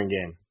low scoring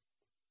game.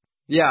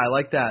 Yeah, I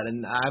like that,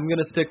 and I'm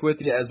going to stick with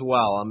you as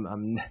well.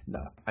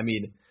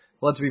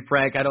 Let's be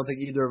frank, I don't think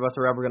either of us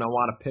are ever going to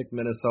want to pick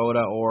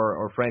Minnesota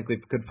or frankly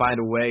could find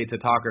a way to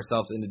talk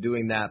ourselves into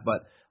doing that,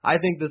 but I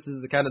think this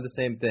is kind of the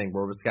same thing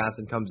where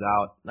Wisconsin comes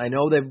out. I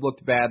know they've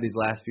looked bad these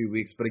last few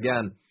weeks, but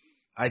again,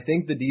 I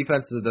think the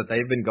defenses that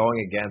they've been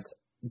going against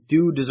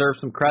do deserve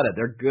some credit.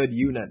 They're good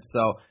units,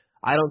 so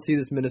I don't see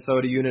this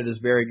Minnesota unit as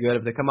very good.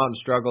 If they come out and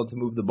struggle to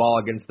move the ball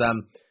against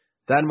them,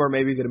 then we're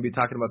maybe going to be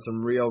talking about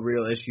some real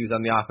issues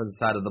on the offensive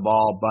side of the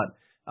ball. But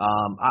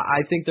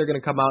I think they're going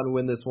to come out and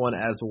win this one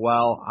as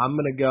well. I'm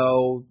going to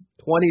go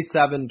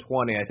 27-20.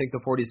 I think the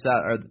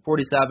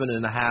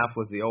 47.5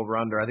 was the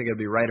over-under. I think it'll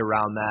be right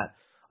around that.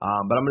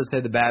 But I'm going to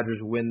say the Badgers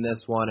win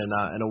this one in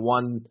a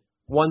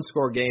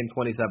one-score game,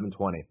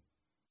 27-20.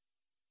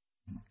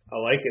 I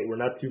like it. We're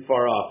not too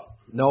far off.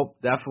 Nope,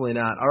 definitely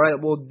not. All right,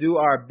 we'll do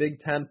our Big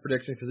Ten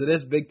prediction because it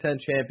is Big Ten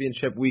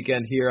championship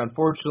weekend here.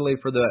 Unfortunately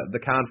for the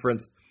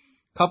conference,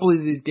 a couple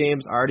of these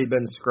games already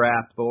been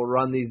scrapped, but we'll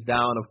run these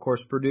down. Of course,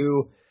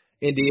 Purdue,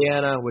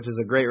 Indiana, which is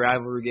a great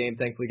rivalry game,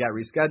 thankfully got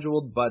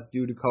rescheduled, but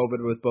due to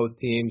COVID with both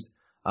teams,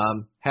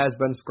 has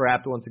been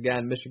scrapped once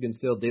again. Michigan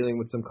still dealing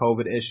with some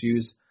COVID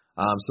issues,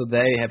 so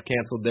they have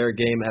canceled their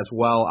game as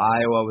well.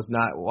 Iowa was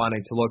not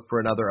wanting to look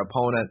for another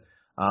opponent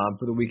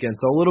for the weekend.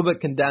 So a little bit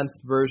condensed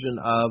version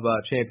of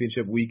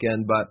championship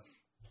weekend, but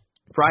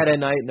Friday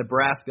night,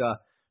 Nebraska,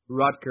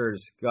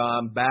 Rutgers,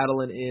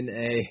 battling in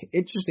a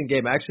interesting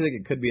game. I actually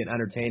think it could be an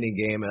entertaining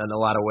game in a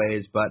lot of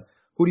ways, but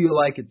who do you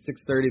like at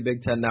 6:30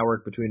 Big Ten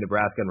Network between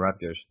Nebraska and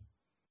Rutgers?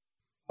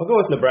 I'll go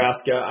with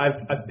Nebraska.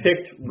 I've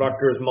picked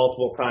Rutgers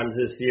multiple times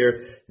this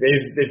year.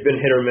 They've been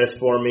hit or miss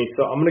for me,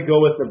 so I'm going to go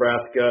with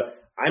Nebraska.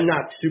 I'm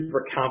not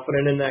super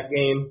confident in that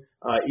game.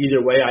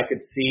 Either way, I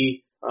could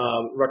see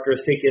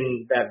Rutgers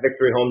taking that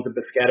victory home to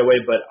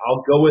Piscataway, but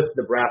I'll go with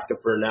Nebraska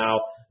for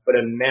now. But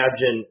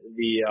imagine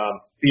the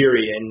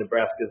fury in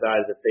Nebraska's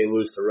eyes if they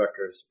lose to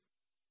Rutgers.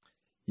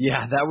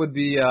 Yeah, that would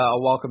be a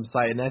welcome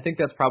sight, and I think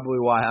that's probably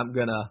why I'm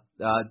gonna,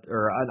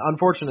 or an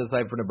unfortunate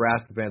sight for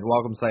Nebraska fans,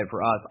 welcome sight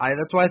for us.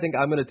 That's why I think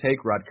I'm gonna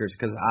take Rutgers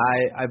because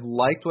I've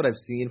liked what I've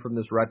seen from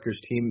this Rutgers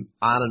team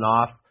on and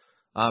off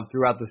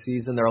throughout the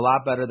season. They're a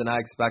lot better than I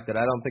expected.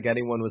 I don't think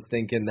anyone was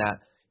thinking that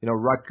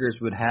Rutgers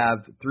would have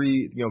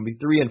be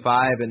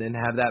 3-5 and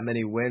have that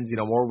many wins.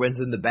 More wins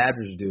than the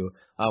Badgers do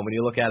when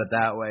you look at it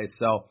that way.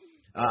 So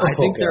I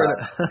think they're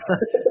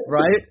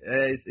right.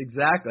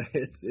 Exactly.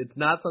 It's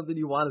not something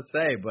you want to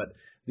say, but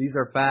these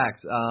are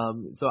facts.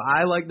 So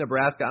I like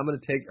Nebraska.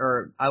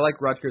 I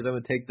like Rutgers. I'm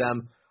going to take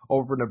them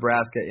over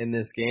Nebraska in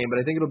this game, but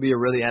I think it'll be a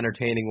really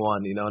entertaining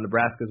one.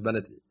 Nebraska's been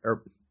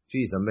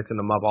I'm mixing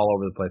them up all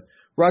over the place.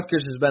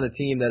 Rutgers has been a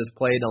team that has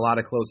played in a lot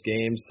of close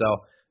games, so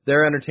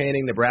they're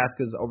entertaining.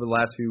 Nebraska's over the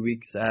last few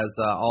weeks has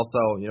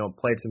also,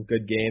 played some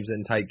good games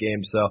and tight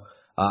games. So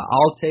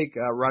I'll take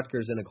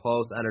Rutgers in a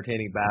close,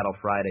 entertaining battle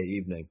Friday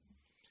evening.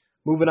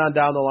 Moving on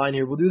down the line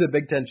here, we'll do the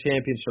Big Ten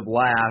Championship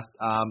last.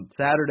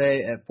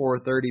 Saturday at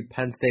 4:30,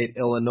 Penn State,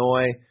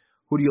 Illinois.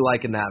 Who do you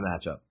like in that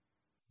matchup?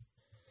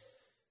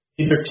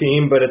 Either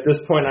team, but at this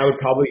point I would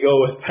probably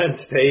go with Penn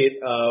State.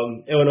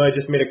 Illinois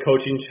just made a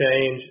coaching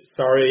change.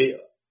 Sorry,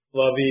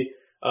 Lovey.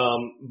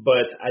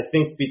 But I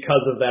think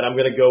because of that, I'm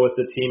going to go with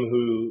the team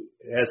who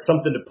has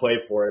something to play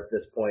for at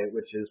this point,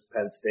 which is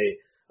Penn State.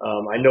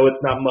 I know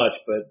it's not much,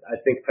 but I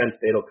think Penn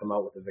State will come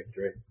out with a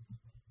victory.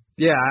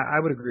 Yeah, I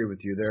would agree with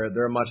you.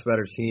 They're a much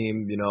better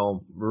team,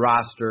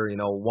 roster,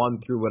 1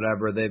 through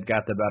whatever. They've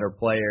got the better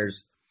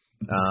players.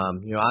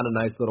 On a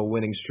nice little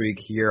winning streak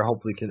here.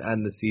 Hopefully can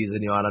end the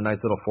season, on a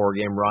nice little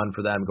 4-game run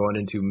for them going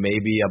into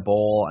maybe a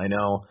bowl. I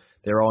know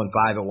they were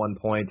 0-5 at one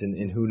point,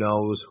 and who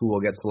knows who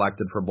will get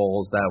selected for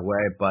bowls that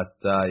way. But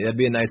it'd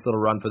be a nice little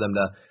run for them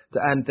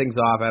to end things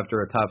off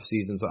after a tough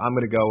season. So I'm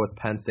going to go with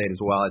Penn State as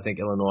well. I think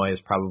Illinois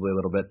is probably a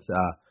little bit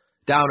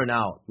down and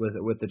out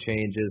with the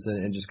changes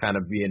and just kind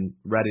of being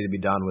ready to be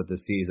done with the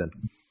season.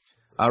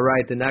 All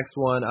right, the next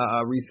one,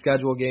 a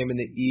reschedule game in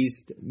the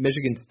East.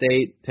 Michigan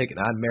State taking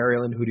on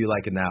Maryland. Who do you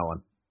like in that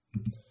one?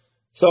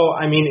 So,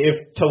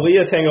 if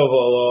Talia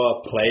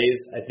Tagovailoa plays,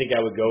 I think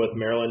I would go with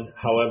Maryland.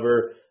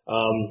 However,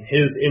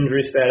 his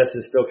injury status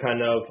is still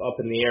kind of up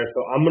in the air.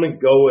 So I'm going to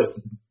go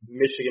with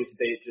Michigan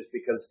State just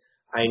because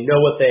I know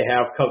what they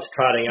have comes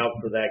trotting out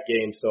for that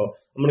game. So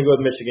I'm going to go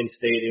with Michigan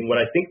State in what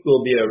I think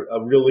will be a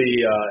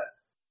really,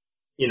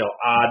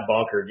 odd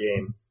bonker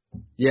game.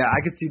 Yeah,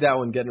 I could see that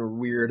one getting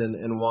weird and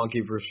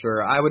wonky for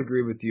sure. I would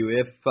agree with you.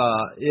 If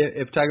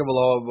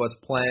Tagovailoa was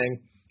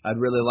playing, I'd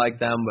really like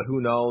them, but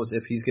who knows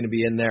if he's going to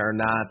be in there or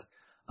not.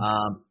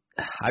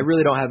 I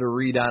really don't have a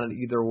read on it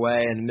either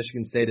way, and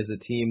Michigan State is a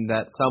team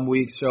that some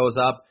weeks shows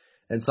up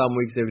and some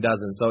weeks if he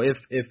doesn't. So if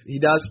he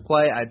does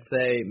play, I'd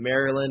say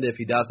Maryland. If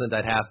he doesn't,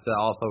 I'd have to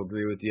also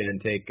agree with you and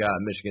take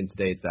Michigan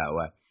State that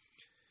way.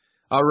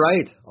 All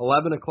right,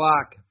 11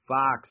 o'clock.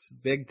 Fox,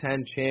 Big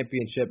Ten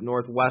Championship,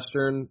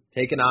 Northwestern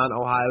taking on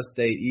Ohio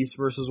State, East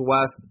versus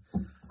West.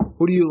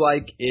 Who do you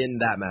like in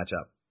that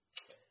matchup?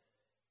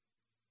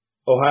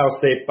 Ohio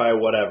State by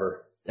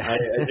whatever. I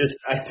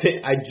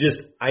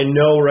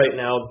know right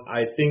now,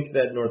 I think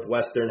that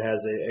Northwestern has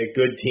a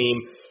good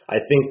team. I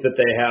think that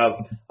they have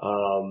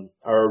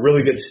are a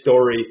really good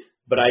story,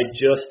 but I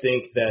just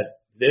think that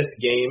this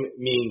game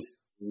means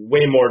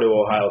way more to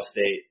Ohio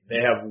State. They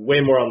have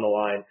way more on the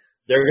line.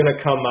 They're going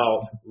to come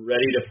out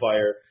ready to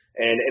fire,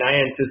 and I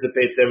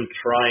anticipate them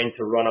trying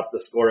to run up the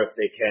score if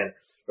they can.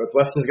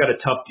 Northwestern's got a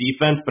tough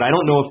defense, but I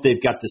don't know if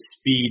they've got the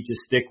speed to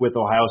stick with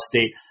Ohio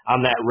State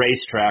on that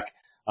racetrack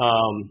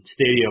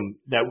stadium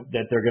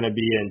that they're going to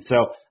be in.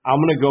 So I'm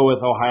going to go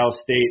with Ohio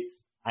State.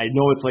 I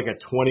know it's like a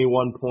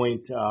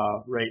 21-point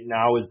right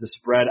now is the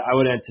spread. I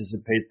would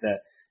anticipate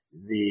that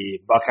the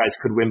Buckeyes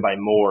could win by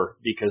more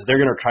because they're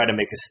going to try to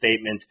make a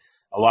statement.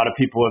 A lot of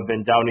people have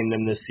been doubting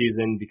them this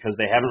season because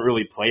they haven't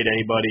really played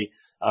anybody.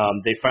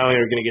 They finally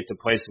are going to get to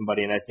play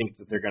somebody, and I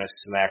think that they're going to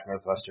smack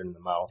Northwestern in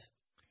the mouth.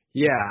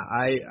 Yeah,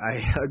 I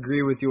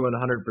agree with you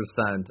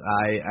 100%.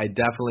 I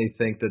definitely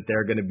think that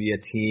they're going to be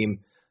a team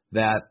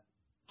that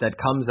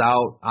comes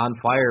out on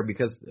fire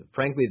because,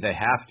 frankly, they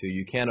have to.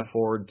 You can't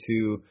afford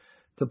to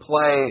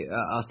play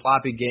a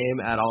sloppy game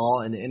at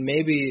all, and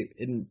maybe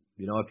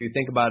if you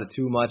think about it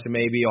too much, and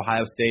maybe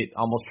Ohio State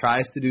almost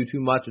tries to do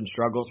too much and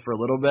struggles for a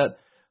little bit.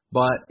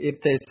 But if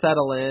they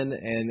settle in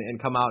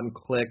and come out and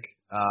click,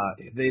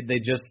 they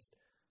just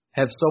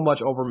have so much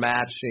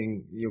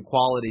overmatching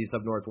qualities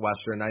of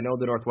Northwestern. I know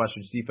the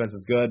Northwestern's defense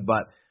is good,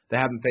 but they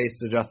haven't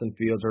faced a Justin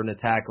Fields or an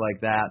attack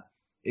like that.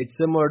 It's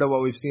similar to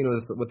what we've seen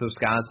with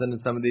Wisconsin in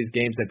some of these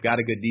games. They've got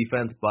a good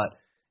defense, but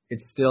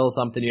it's still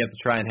something you have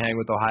to try and hang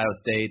with Ohio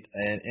State.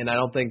 And I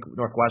don't think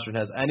Northwestern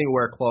has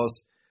anywhere close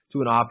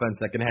to an offense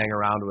that can hang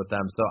around with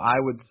them. So I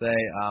would say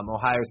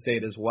Ohio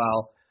State as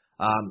well.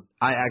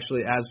 I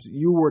actually, as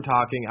you were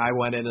talking, I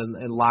went in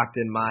and locked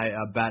in my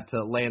bet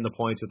to lay in the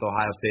points with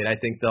Ohio State. I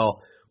think they'll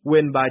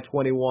win by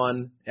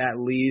 21 at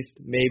least,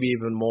 maybe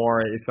even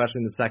more, especially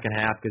in the second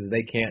half because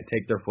they can't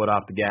take their foot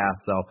off the gas.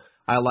 So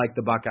I like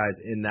the Buckeyes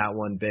in that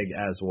one big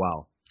as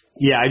well.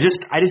 Yeah, I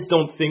just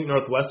don't think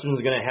Northwestern is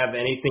going to have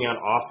anything on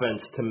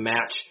offense to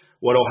match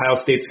what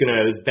Ohio State's going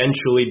to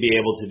eventually be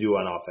able to do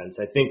on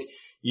offense. I think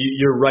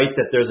you're right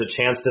that there's a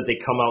chance that they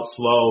come out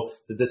slow,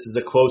 that this is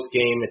a close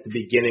game at the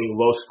beginning,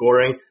 low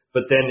scoring,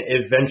 but then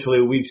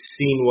eventually we've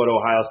seen what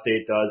Ohio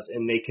State does,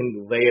 and they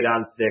can lay it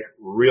on thick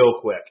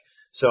real quick.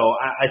 So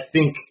I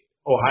think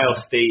Ohio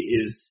State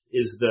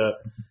is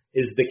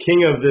the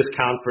king of this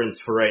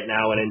conference for right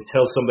now, and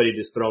until somebody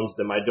dethrones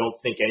them, I don't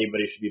think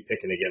anybody should be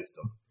picking against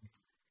them.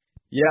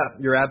 Yeah,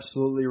 you're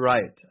absolutely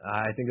right.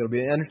 I think it'll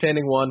be an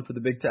entertaining one for the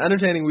Big Ten,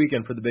 entertaining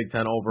weekend for the Big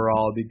Ten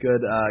overall. It'll be a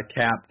good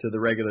cap to the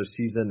regular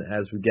season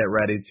as we get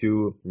ready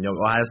to,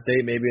 Ohio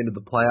State maybe into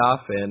the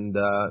playoff and,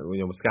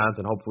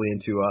 Wisconsin hopefully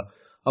into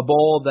a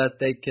bowl that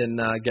they can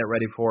get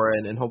ready for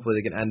and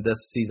hopefully they can end this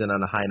season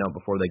on a high note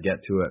before they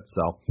get to it.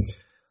 So,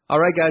 all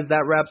right, guys,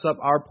 that wraps up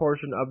our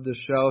portion of the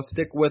show.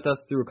 Stick with us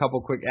through a couple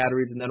quick ad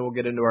reads and then we'll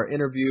get into our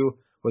interview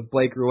with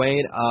Blake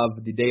Ruane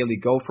of the Daily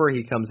Gopher.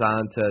 He comes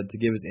on to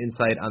give his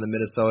insight on the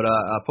Minnesota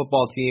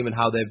football team and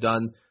how they've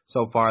done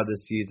so far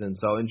this season.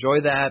 So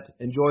enjoy that.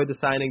 Enjoy the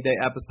signing day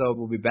episode.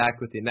 We'll be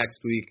back with you next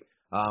week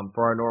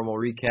for our normal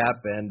recap,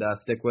 and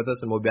stick with us,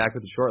 and we'll be back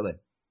with you shortly.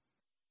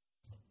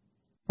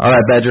 All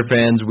right, Badger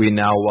fans, we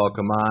now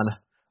welcome on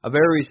a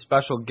very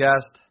special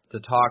guest to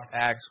talk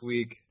Axe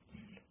Week.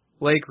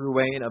 Blake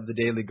Ruane of the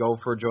Daily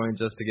Gopher joins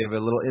us to give a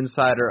little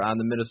insider on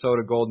the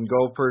Minnesota Golden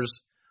Gophers.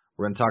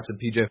 We're going to talk some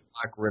PJ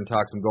Fleck. We're going to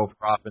talk some Gopher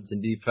offense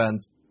and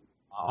defense.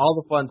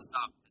 All the fun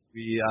stuff.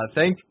 We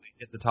thankfully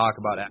get to talk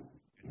about Axe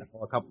Week.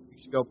 A couple of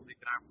weeks ago, Blake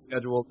and I were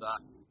scheduled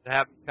to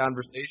have a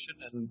conversation,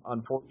 and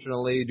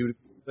unfortunately, due to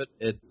COVID,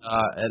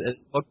 it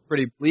looked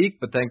pretty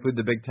bleak, but thankfully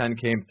the Big Ten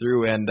came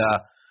through and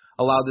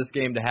allowed this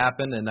game to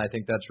happen, and I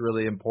think that's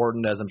really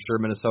important, as I'm sure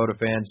Minnesota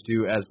fans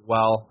do as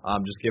well,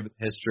 just given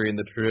the history and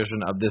the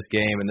tradition of this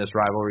game and this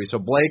rivalry. So,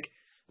 Blake,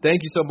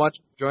 thank you so much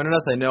for joining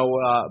us. I know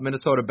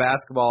Minnesota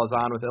basketball is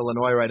on with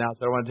Illinois right now,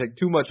 so I don't want to take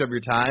too much of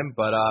your time,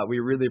 but we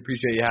really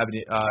appreciate you having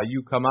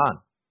you come on.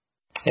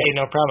 Hey,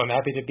 no problem. I'm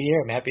happy to be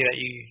here. I'm happy that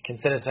you can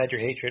set aside your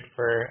hatred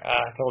for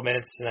a couple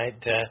minutes tonight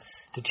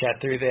to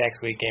chat through the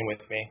Axe Week game with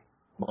me.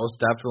 Most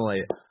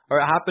definitely. All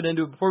right, hopping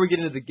into it, before we get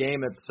into the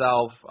game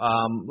itself,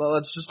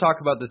 let's just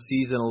talk about the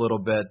season a little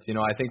bit. You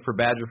know, I think for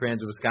Badger fans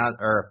and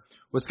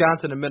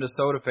Wisconsin and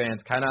Minnesota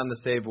fans, kind of on the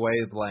same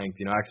wavelength.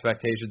 You know,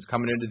 expectations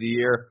coming into the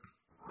year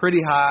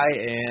pretty high,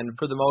 and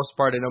for the most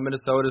part, I know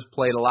Minnesota's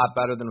played a lot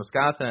better than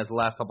Wisconsin has the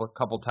last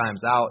couple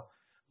times out.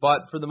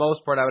 But for the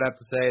most part, I would have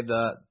to say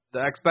the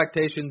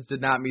expectations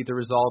did not meet the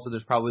results, and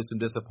there's probably some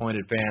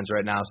disappointed fans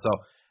right now. So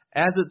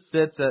as it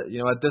sits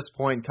at this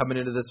point, coming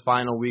into this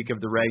final week of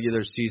the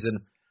regular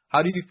season,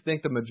 how do you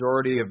think the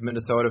majority of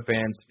Minnesota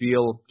fans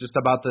feel just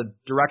about the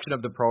direction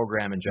of the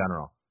program in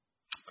general?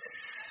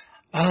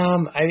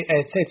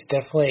 I'd say it's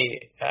definitely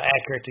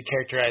accurate to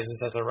characterize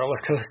this as a roller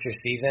coaster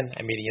season.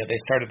 I mean, they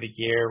started the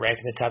year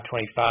ranked in the top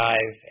 25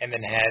 and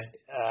then had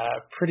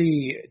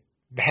pretty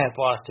bad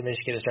loss to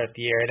Michigan to start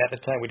the year. And at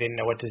the time, we didn't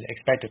know what to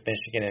expect with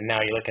Michigan. And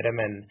now you look at them,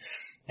 and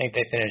I think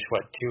they finished,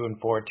 2-4,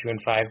 2-5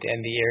 to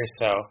end the year.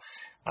 So,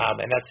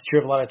 and that's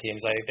true of a lot of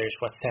teams. There's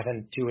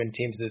 7 2-win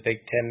teams in the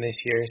Big Ten this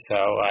year. So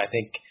I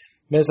think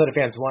Minnesota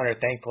fans, are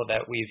thankful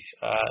that we've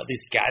at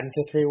least gotten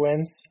to 3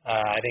 wins.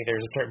 I think there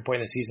was a certain point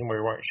in the season where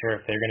we weren't sure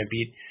if they were going to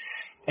beat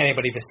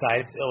anybody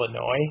besides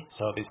Illinois.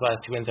 So these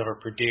last 2 wins over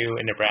Purdue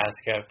and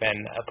Nebraska have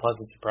been a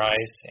pleasant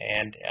surprise.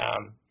 And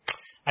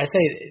I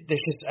say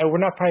there's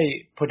we're not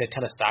probably putting a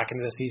ton of stock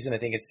into the season.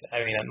 I think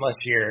unless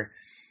you're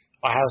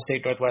Ohio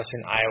State,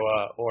 Northwestern,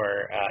 Iowa,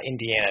 or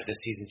Indiana, this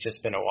season's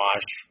just been a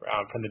wash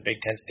from the Big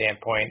Ten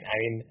standpoint. I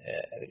mean,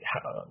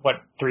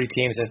 3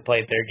 teams have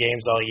played their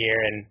games all year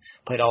and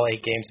played all 8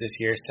 games this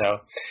year.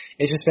 So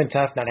it's just been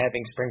tough not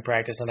having spring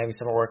practice, not having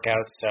summer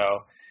workouts.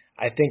 So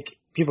I think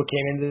people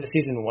came into the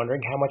season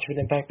wondering how much of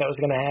an impact that was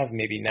going to have,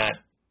 maybe not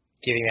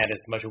giving that as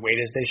much weight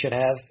as they should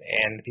have.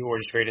 And people were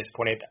just very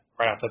disappointed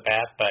right off the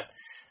bat. But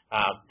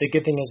the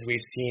good thing is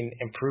we've seen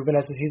improvement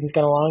as the season's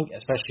gone along,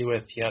 especially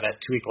with that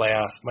 2-week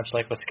layoff, much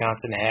like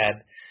Wisconsin had.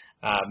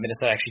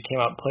 Minnesota actually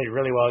came out and played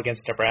really well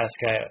against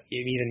Nebraska,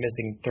 even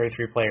missing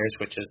 33 players,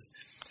 which is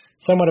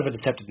somewhat of a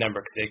deceptive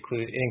number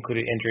because it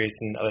included injuries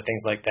and other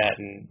things like that,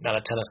 and not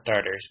a ton of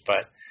starters.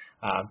 But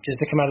just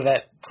to come out of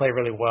that, play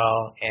really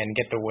well, and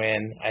get the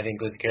win, I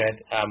think was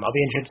good. I'll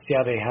be interested to see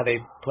how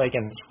they play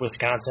against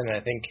Wisconsin, and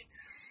I think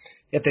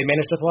if they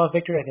manage to pull off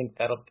victory, I think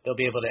they'll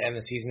be able to end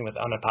the season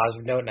on a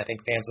positive note, and I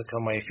think fans will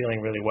come away feeling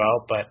really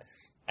well. But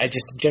I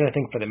just generally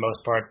think for the most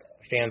part,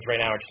 fans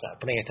right now are just not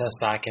putting a ton of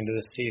stock into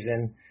this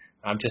season,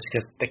 just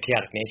because the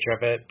chaotic nature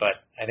of it.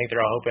 But I think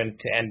they're all hoping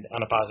to end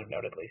on a positive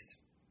note at least.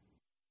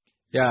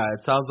 Yeah,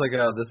 it sounds like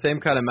the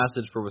same kind of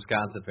message for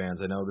Wisconsin fans.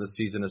 I know this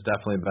season has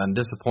definitely been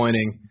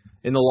disappointing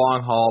in the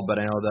long haul,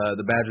 but I know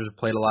the Badgers have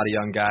played a lot of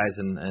young guys,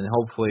 and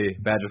hopefully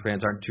Badger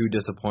fans aren't too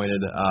disappointed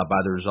by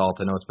the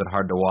result. I know it's been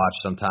hard to watch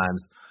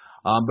sometimes.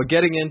 But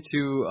getting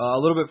into a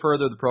little bit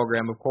further the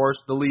program, of course,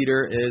 the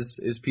leader is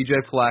PJ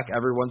Fleck,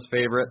 everyone's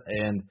favorite,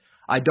 and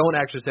I don't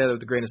actually say that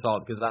with a grain of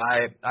salt because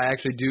I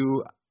actually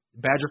do.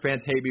 Badger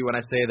fans hate me when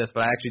I say this,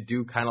 but I actually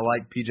do kind of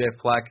like PJ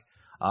Fleck.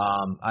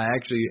 I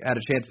actually had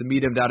a chance to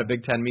meet him down at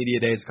Big Ten Media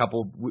Days a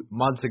couple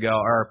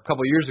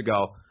years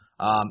ago,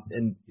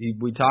 and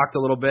we talked a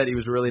little bit. He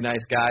was a really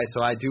nice guy,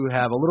 so I do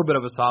have a little bit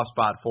of a soft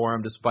spot for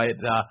him despite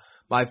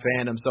my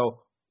fandom. So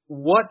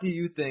what do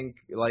you think,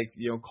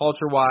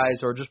 culture-wise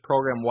or just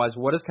program-wise,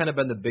 what has kind of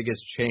been the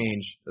biggest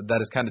change that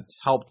has kind of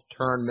helped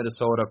turn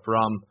Minnesota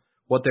from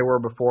what they were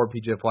before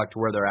PJ Fleck to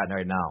where they're at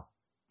right now?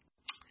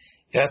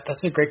 Yeah,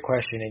 that's a great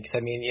question.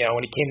 Because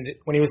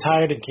when he was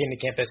hired and came to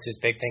campus, his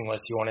big thing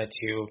was he wanted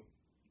to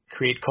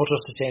create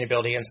cultural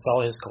sustainability,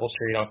 install his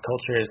culture.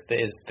 Culture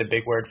is the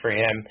big word for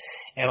him,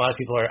 and a lot of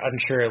people are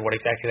unsure of what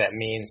exactly that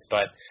means.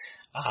 But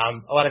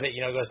a lot of it,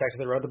 goes back to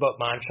the Row the Boat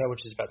mantra,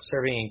 which is about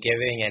serving and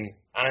giving. And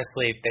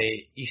honestly,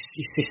 you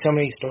see so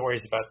many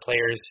stories about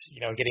players,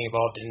 getting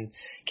involved in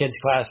kids'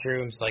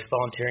 classrooms, like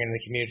volunteering in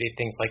the community,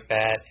 things like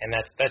that. And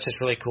that's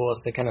just really cool.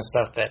 It's the kind of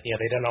stuff that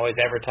they don't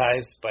always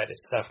advertise, but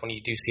it's stuff when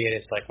you do see it,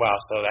 it's like wow.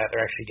 So that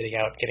they're actually getting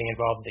out, getting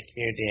involved in the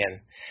community, and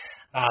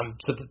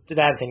That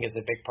I think is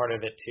a big part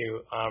of it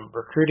too.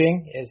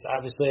 Recruiting is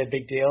obviously a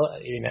big deal.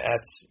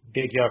 That's a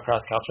big deal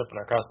across college football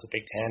and across the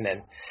Big Ten,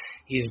 and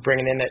he's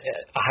bringing in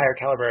a higher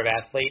caliber of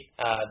athlete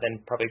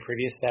than probably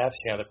previous staffs.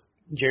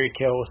 Jerry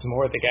Kill was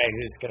more the guy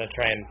who's going to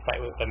try and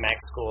fight with the MAC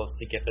schools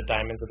to get the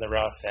diamonds in the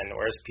rough, and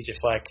whereas PJ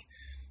Fleck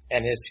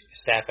and his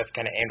staff have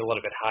kind of aimed a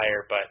little bit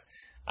higher. But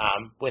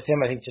with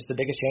him, I think just the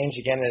biggest change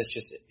again is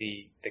just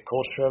the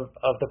culture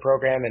of the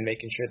program and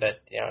making sure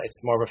that it's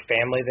more of a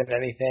family than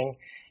anything.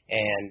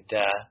 And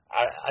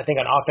I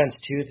think on offense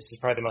too, this is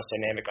probably the most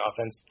dynamic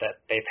offense that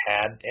they've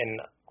had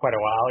in quite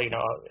a while.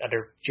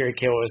 Under Jerry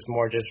Kill, it was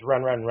more just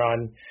run,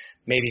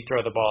 maybe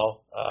throw the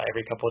ball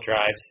every couple of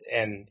drives.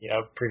 And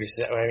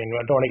previously, I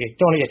don't want to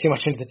get too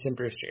much into the Tim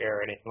Brewster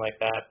era or anything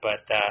like that.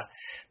 But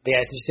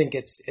I just think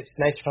it's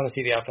nice to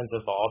see the offense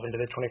evolve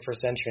into the 21st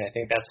century. And I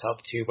think that's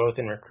helped too,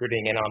 both in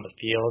recruiting and on the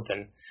field.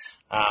 And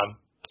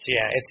so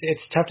yeah,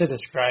 it's tough to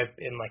describe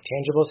in like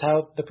tangibles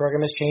how the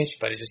program has changed,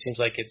 but it just seems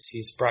like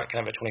he's brought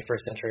kind of a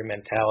 21st century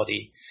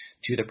mentality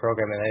to the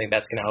program, and I think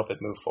that's going to help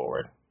it move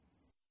forward.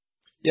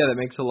 Yeah, that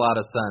makes a lot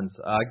of sense.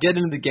 Get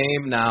into the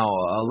game now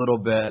a little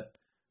bit.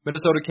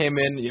 Minnesota came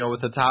in,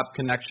 with a top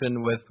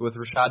connection with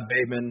Rashad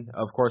Bateman,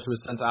 of course, who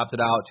has since opted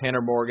out.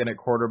 Tanner Morgan at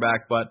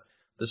quarterback, but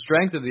the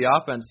strength of the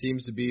offense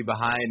seems to be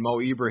behind Mo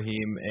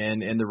Ibrahim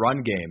in the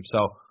run game.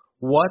 So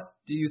what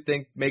do you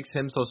think makes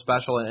him so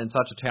special and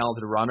such a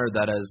talented runner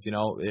that is,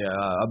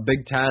 a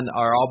Big Ten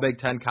or all Big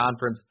Ten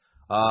conference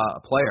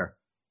player?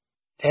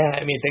 Yeah,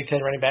 Big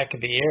Ten running back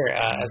of the year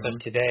as of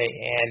today,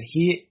 and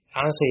he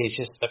honestly is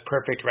just the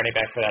perfect running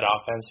back for that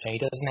offense. He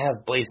doesn't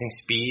have blazing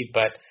speed,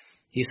 but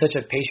he's such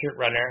a patient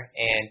runner,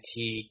 and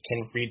he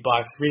can read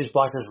his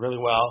blockers really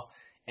well,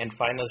 and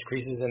find those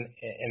creases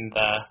in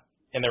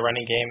the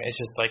running game. It's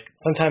just like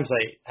sometimes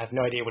I have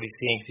no idea what he's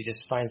seeing, because he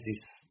just finds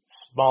these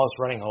smallest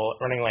running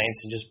lanes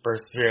and just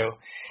bursts through.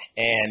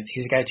 And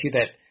he's a guy too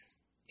that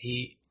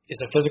he is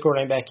a physical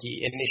running back.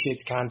 He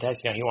initiates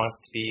contact. He wants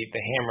to be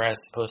the hammer as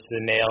opposed to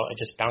the nail. It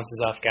just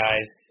bounces off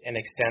guys and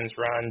extends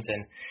runs.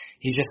 And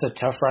he's just a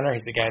tough runner.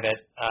 He's the guy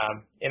that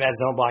in that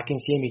zone blocking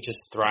scheme, he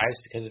just thrives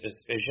because of his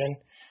vision.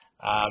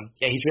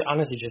 He's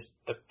honestly just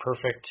the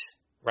perfect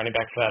running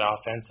back for that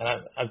offense.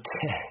 And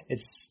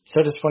it's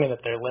so disappointing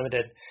that they're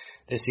limited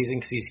this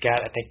season, because he's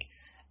got, I think,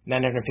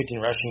 915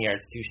 rushing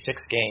yards through 6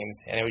 games,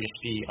 and it would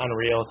just be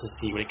unreal to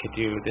see what he could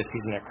do this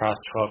season across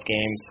 12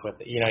 games with,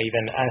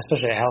 even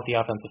especially a healthy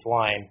offensive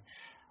line.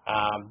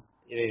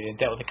 They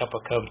dealt with a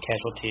couple of COVID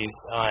casualties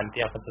on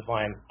the offensive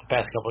line the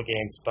past couple of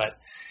games, but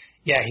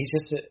yeah, he's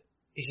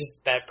just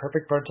that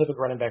perfect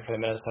prototypical running back for the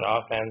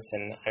Minnesota offense.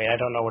 And I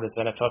don't know what his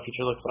NFL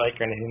future looks like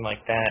or anything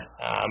like that,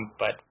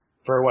 but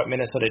for what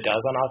Minnesota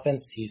does on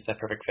offense, he's the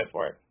perfect fit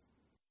for it.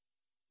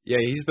 Yeah,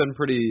 he's been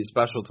pretty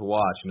special to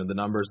watch. The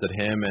numbers that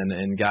him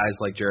and guys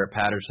like Jarrett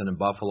Patterson and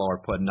Buffalo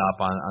are putting up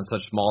on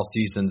such small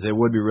seasons, it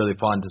would be really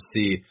fun to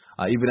see,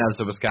 even as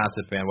a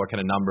Wisconsin fan, what kind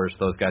of numbers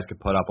those guys could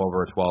put up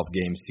over a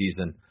 12-game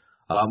season.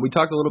 We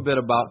talked a little bit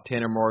about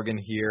Tanner Morgan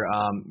here.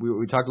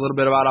 We talked a little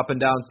bit about up and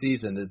down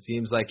season. It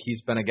seems like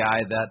he's been a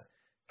guy that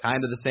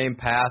kind of the same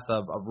path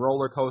of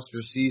roller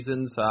coaster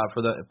seasons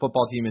for the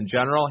football team in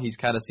general. He's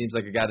kind of seems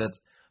like a guy that's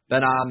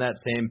been on that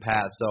same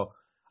path. So,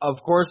 of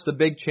course, the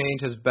big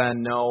change has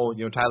been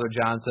Tyler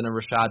Johnson and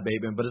Rashad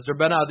Bateman, but has there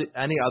been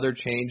any other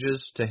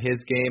changes to his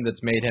game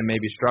that's made him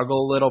maybe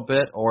struggle a little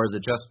bit, or has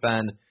it just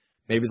been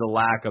maybe the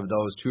lack of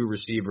those two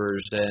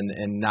receivers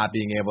and not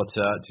being able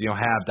to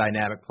have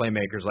dynamic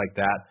playmakers like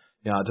that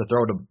to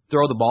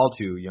throw the ball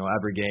to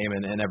every game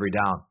and every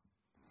down?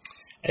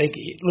 I think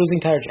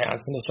losing Tyler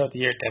Johnson to start the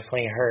year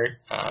definitely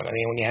hurt.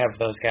 When you have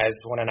those guys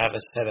one on either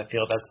side of the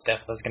field,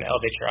 that's going to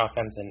elevate your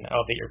offense and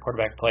elevate your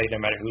quarterback play no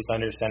matter who's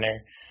under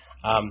center.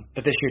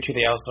 But this year, too,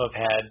 they also have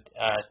had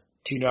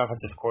 2 new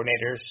offensive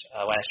coordinators.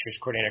 Last year's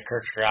coordinator,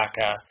 Kirk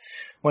Ciarrocca,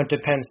 went to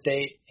Penn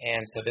State,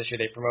 and so this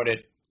year they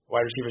promoted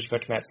wide receivers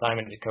coach Matt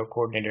Simon to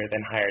co-coordinator,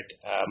 then hired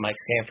Mike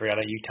Stanford out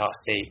of Utah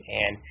State.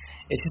 And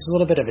it's just a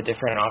little bit of a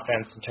different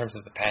offense in terms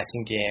of the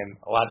passing game.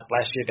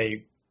 Last year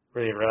they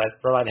really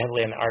relied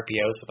heavily on the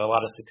RPOs with a lot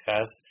of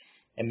success,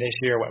 and this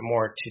year went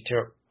more to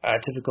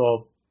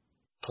typical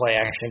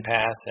play-action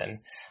pass, and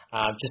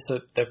just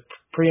the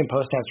pre- and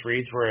post-dance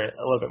reads were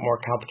a little bit more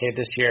complicated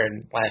this year,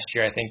 and last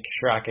year I think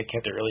Ciarrocca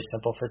kept it really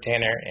simple for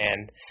Tanner,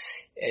 and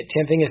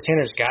the thing is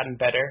Tanner's gotten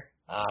better.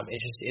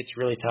 It's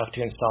really tough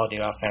to install a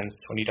new offense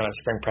when you don't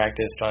have spring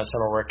practice, don't have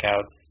summer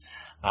workouts,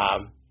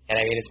 and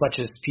as much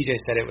as PJ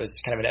said it was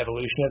kind of an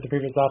evolution of the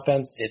previous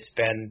offense, it's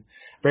been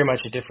very much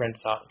a different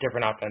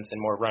offense and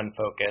more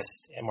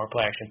run-focused and more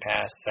play-action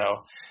pass.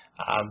 So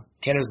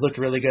Tanner's looked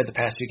really good the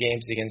past 2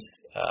 games against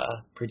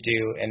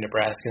Purdue and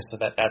Nebraska, so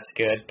that's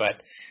good.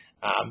 But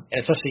and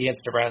especially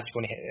against Nebraska,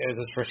 when it was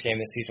his first game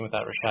this season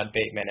without Rashad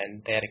Bateman,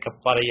 and they had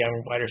a lot of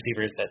young wide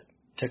receivers that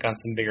took on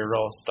some bigger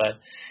roles. But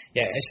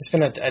yeah, it's just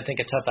been I think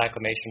a tough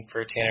acclimation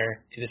for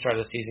Tanner to the start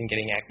of the season,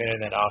 getting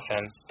acclimated in that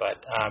offense. But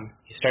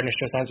he's starting to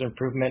show signs of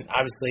improvement.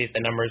 Obviously,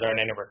 the numbers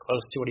aren't anywhere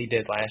close to what he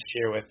did last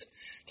year with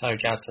Tyler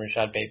Johnson and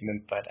Rashad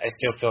Bateman, but I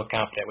still feel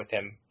confident with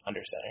him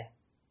under center.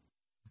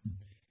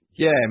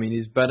 Yeah, I mean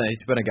he's been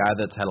a guy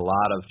that's had a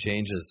lot of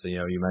changes. You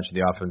know, you mentioned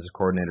the offensive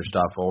coordinator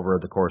stuff over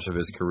the course of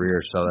his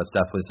career, so that's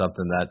definitely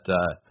something that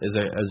is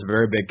a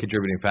very big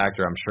contributing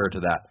factor, I'm sure, to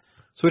that.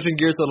 Switching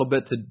gears a little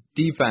bit to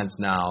defense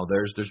now.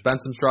 There's been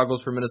some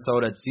struggles for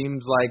Minnesota. It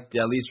seems like,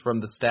 at least from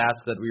the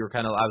stats that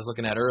I was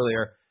looking at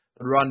earlier,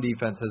 the run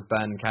defense has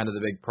been kind of the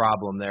big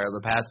problem there.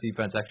 The pass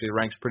defense actually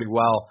ranks pretty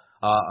well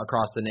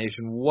across the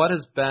nation. What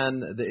has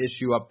been the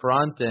issue up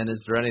front, and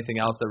is there anything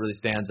else that really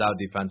stands out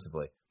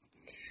defensively?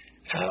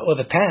 Well,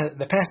 the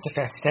pass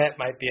defense stat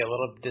might be a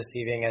little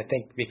deceiving. I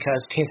think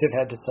because teams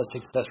have had such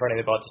success running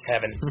the ball,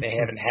 they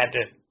haven't had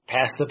to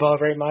pass the ball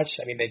very much.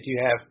 I mean, they do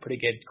have pretty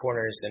good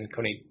corners in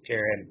Coney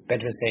and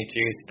Benjamin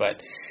St-Juste,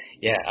 but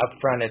yeah, up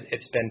front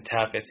it's been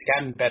tough. It's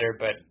gotten better,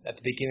 but at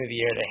the beginning of the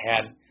year they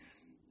had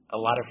a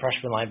lot of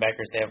freshman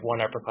linebackers. They have one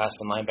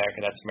upperclassman linebacker,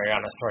 that's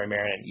Mariano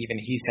Sori-Marin, and even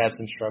he's had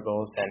some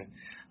struggles. And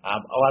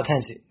a lot of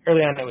times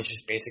early on it was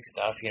just basic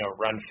stuff,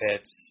 run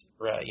fits,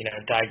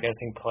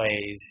 diagnosing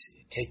plays,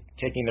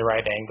 taking the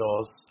right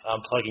angles,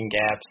 plugging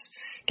gaps.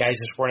 Guys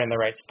just weren't in the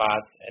right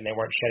spots, and they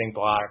weren't shedding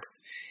blocks,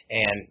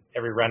 and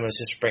every run was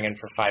just springing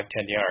for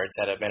 5-10 yards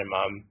at a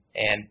minimum.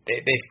 And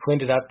they've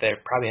cleaned it up. They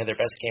probably had their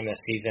best game this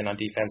season on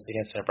defense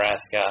against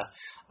Nebraska.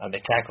 They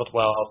tackled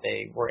well.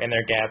 They were in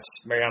their gaps.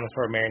 Mariano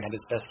Sori-Marin had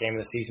his best game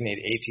of the season. He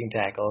had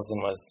 18 tackles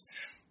and was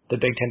the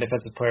Big Ten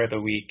Defensive Player of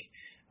the Week.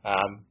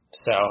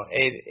 It's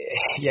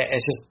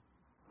just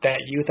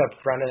that youth up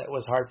front, it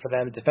was hard for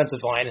them.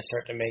 Defensive line is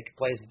starting to make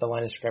plays at the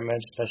line of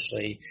scrimmage,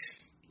 especially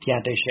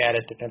Keontae Shad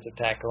at defensive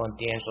tackle and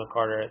D'Angelo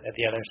Carter at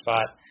the other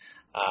spot.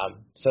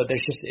 So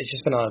it's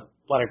just been a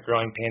lot of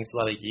growing pains, a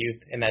lot of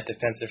youth in that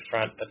defensive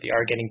front, but they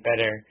are getting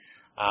better.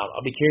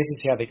 I'll be curious to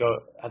see how they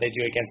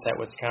do against that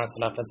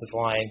Wisconsin offensive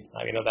line.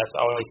 That's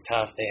always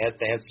tough. They had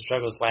some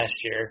struggles last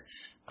year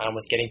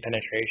with getting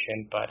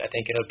penetration, but I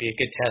think it'll be a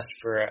good test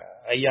for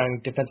a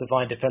young defensive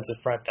front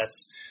that's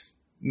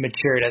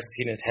matured as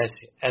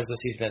the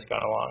season has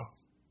gone along.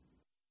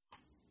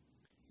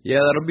 Yeah,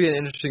 that'll be an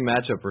interesting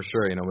matchup for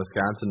sure.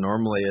 Wisconsin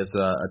normally is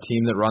a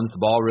team that runs the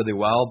ball really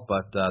well,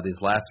 but these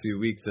last few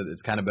weeks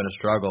it's kind of been a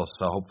struggle.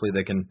 So hopefully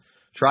they can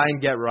try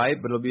and get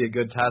right, but it'll be a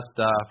good test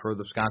for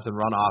the Wisconsin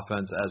run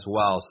offense as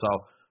well.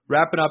 So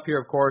wrapping up here,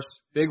 of course,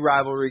 big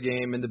rivalry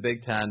game in the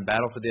Big Ten,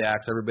 battle for the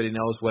Axe. Everybody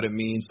knows what it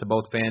means to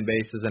both fan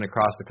bases and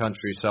across the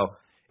country. So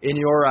in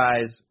your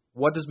eyes,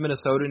 what does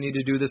Minnesota need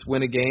to do this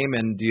win a game,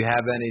 and do you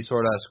have any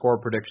sort of score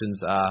predictions,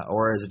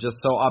 or is it just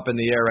so up in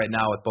the air right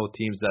now with both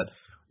teams that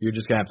you're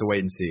just going to have to wait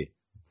and see?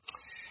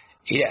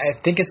 Yeah, I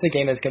think it's the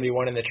game that's going to be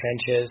won in the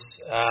trenches.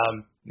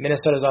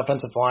 Minnesota's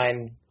offensive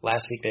line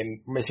last week, they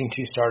were missing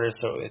 2 starters,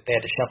 so they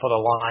had to shuffle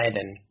the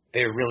line, and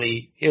it was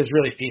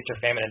really feast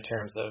or famine in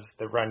terms of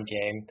the run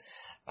game.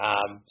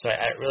 So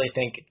I really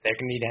think they're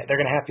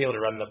going to have to be able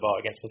to run the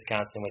ball against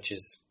Wisconsin, which is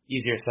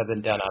easier said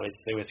than done.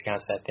 Obviously,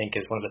 Wisconsin, I think,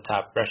 is one of the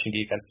top rushing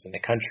defenses in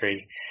the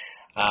country.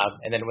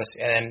 And then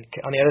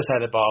on the other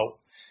side of the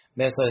ball,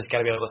 Minnesota's got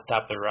to be able to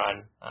stop the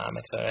run. I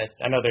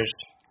know there's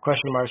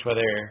question marks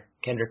whether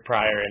Kendrick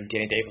Pryor and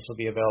Danny Davis will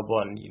be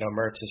available, and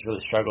Mertz has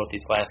really struggled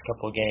these last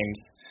couple of games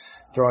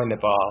throwing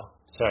the ball.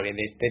 So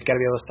they've got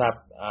to be able to stop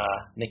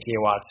Nakia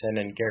Watson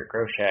and Garrett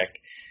Groshek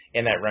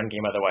in that run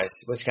game. Otherwise,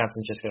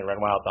 Wisconsin's just going to run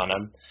wild on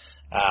them.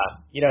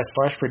 As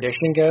far as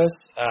prediction goes,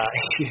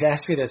 if you'd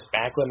asked me this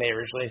back when they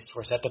originally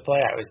were set to play,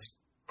 I was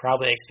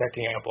probably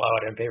expecting a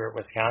blowout in favor of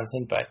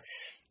Wisconsin, but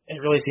it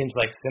really seems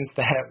like since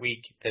that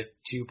week, the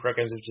two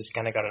programs have just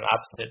kind of gone on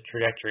opposite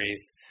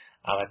trajectories.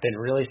 I've been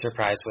really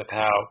surprised with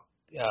how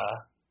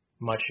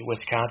much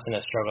Wisconsin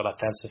has struggled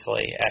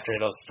offensively after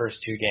those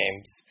first 2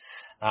 games.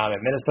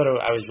 At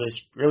Minnesota, I was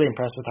really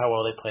impressed with how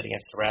well they played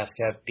against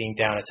Nebraska, being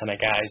down a ton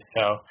of guys.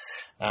 So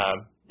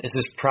it's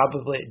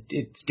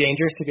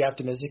dangerous to be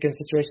optimistic in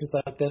situations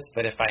like this.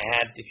 But if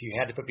you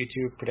had to put me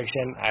to a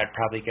prediction, I'd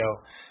probably go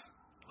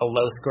a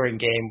low-scoring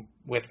game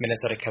with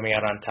Minnesota coming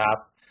out on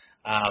top.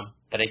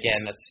 But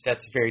again,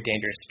 that's very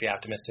dangerous to be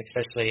optimistic,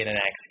 especially in an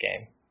Axe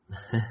game.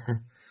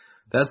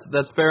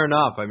 That's fair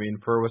enough. I mean,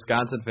 for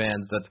Wisconsin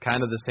fans, that's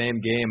kind of the same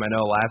game. I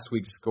know last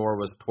week's score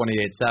was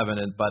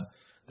 28-7, but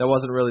that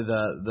wasn't really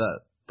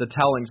the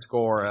telling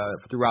score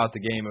throughout the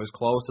game. It was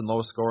close and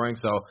low scoring.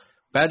 So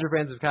Badger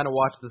fans have kind of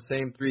watched the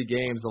same 3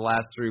 games the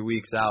last 3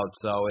 weeks out.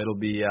 So it'll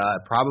be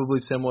probably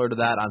similar to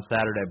that on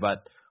Saturday.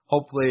 But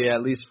hopefully,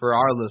 at least for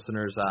our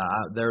listeners,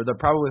 they're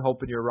probably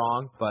hoping you're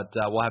wrong. But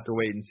we'll have to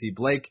wait and see.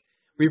 Blake,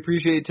 we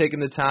appreciate you taking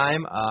the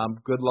time.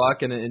 Good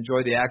luck and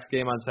enjoy the Axe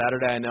game on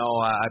Saturday. I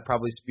know I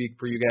probably speak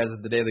for you guys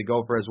at the Daily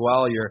Gopher as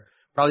well. You're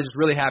probably just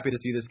really happy to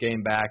see this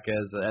game back,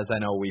 as I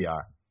know we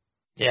are.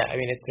 Yeah, I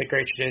mean, it's a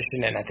great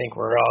tradition, and I think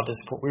we were all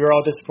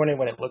disappointed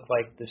when it looked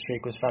like the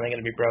streak was finally going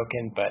to be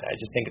broken, but I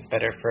just think it's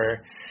better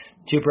for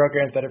 2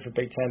 programs, better for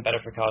Big Ten, better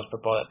for college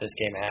football that this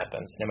game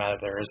happens, no matter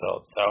the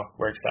results. So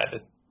we're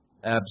excited.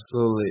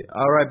 Absolutely.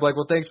 All right, Blake,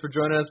 well, thanks for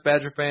joining us,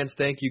 Badger fans.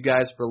 Thank you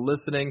guys for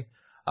listening.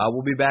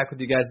 We'll be back with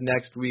you guys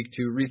next week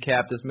to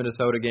recap this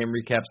Minnesota game,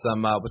 recap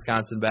some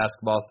Wisconsin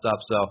basketball stuff.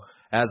 So,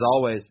 as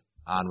always,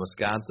 on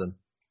Wisconsin.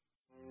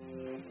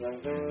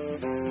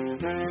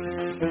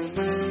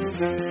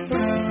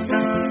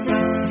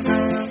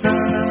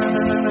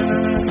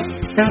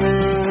 Thank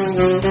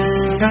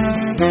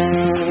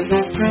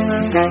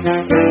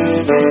you.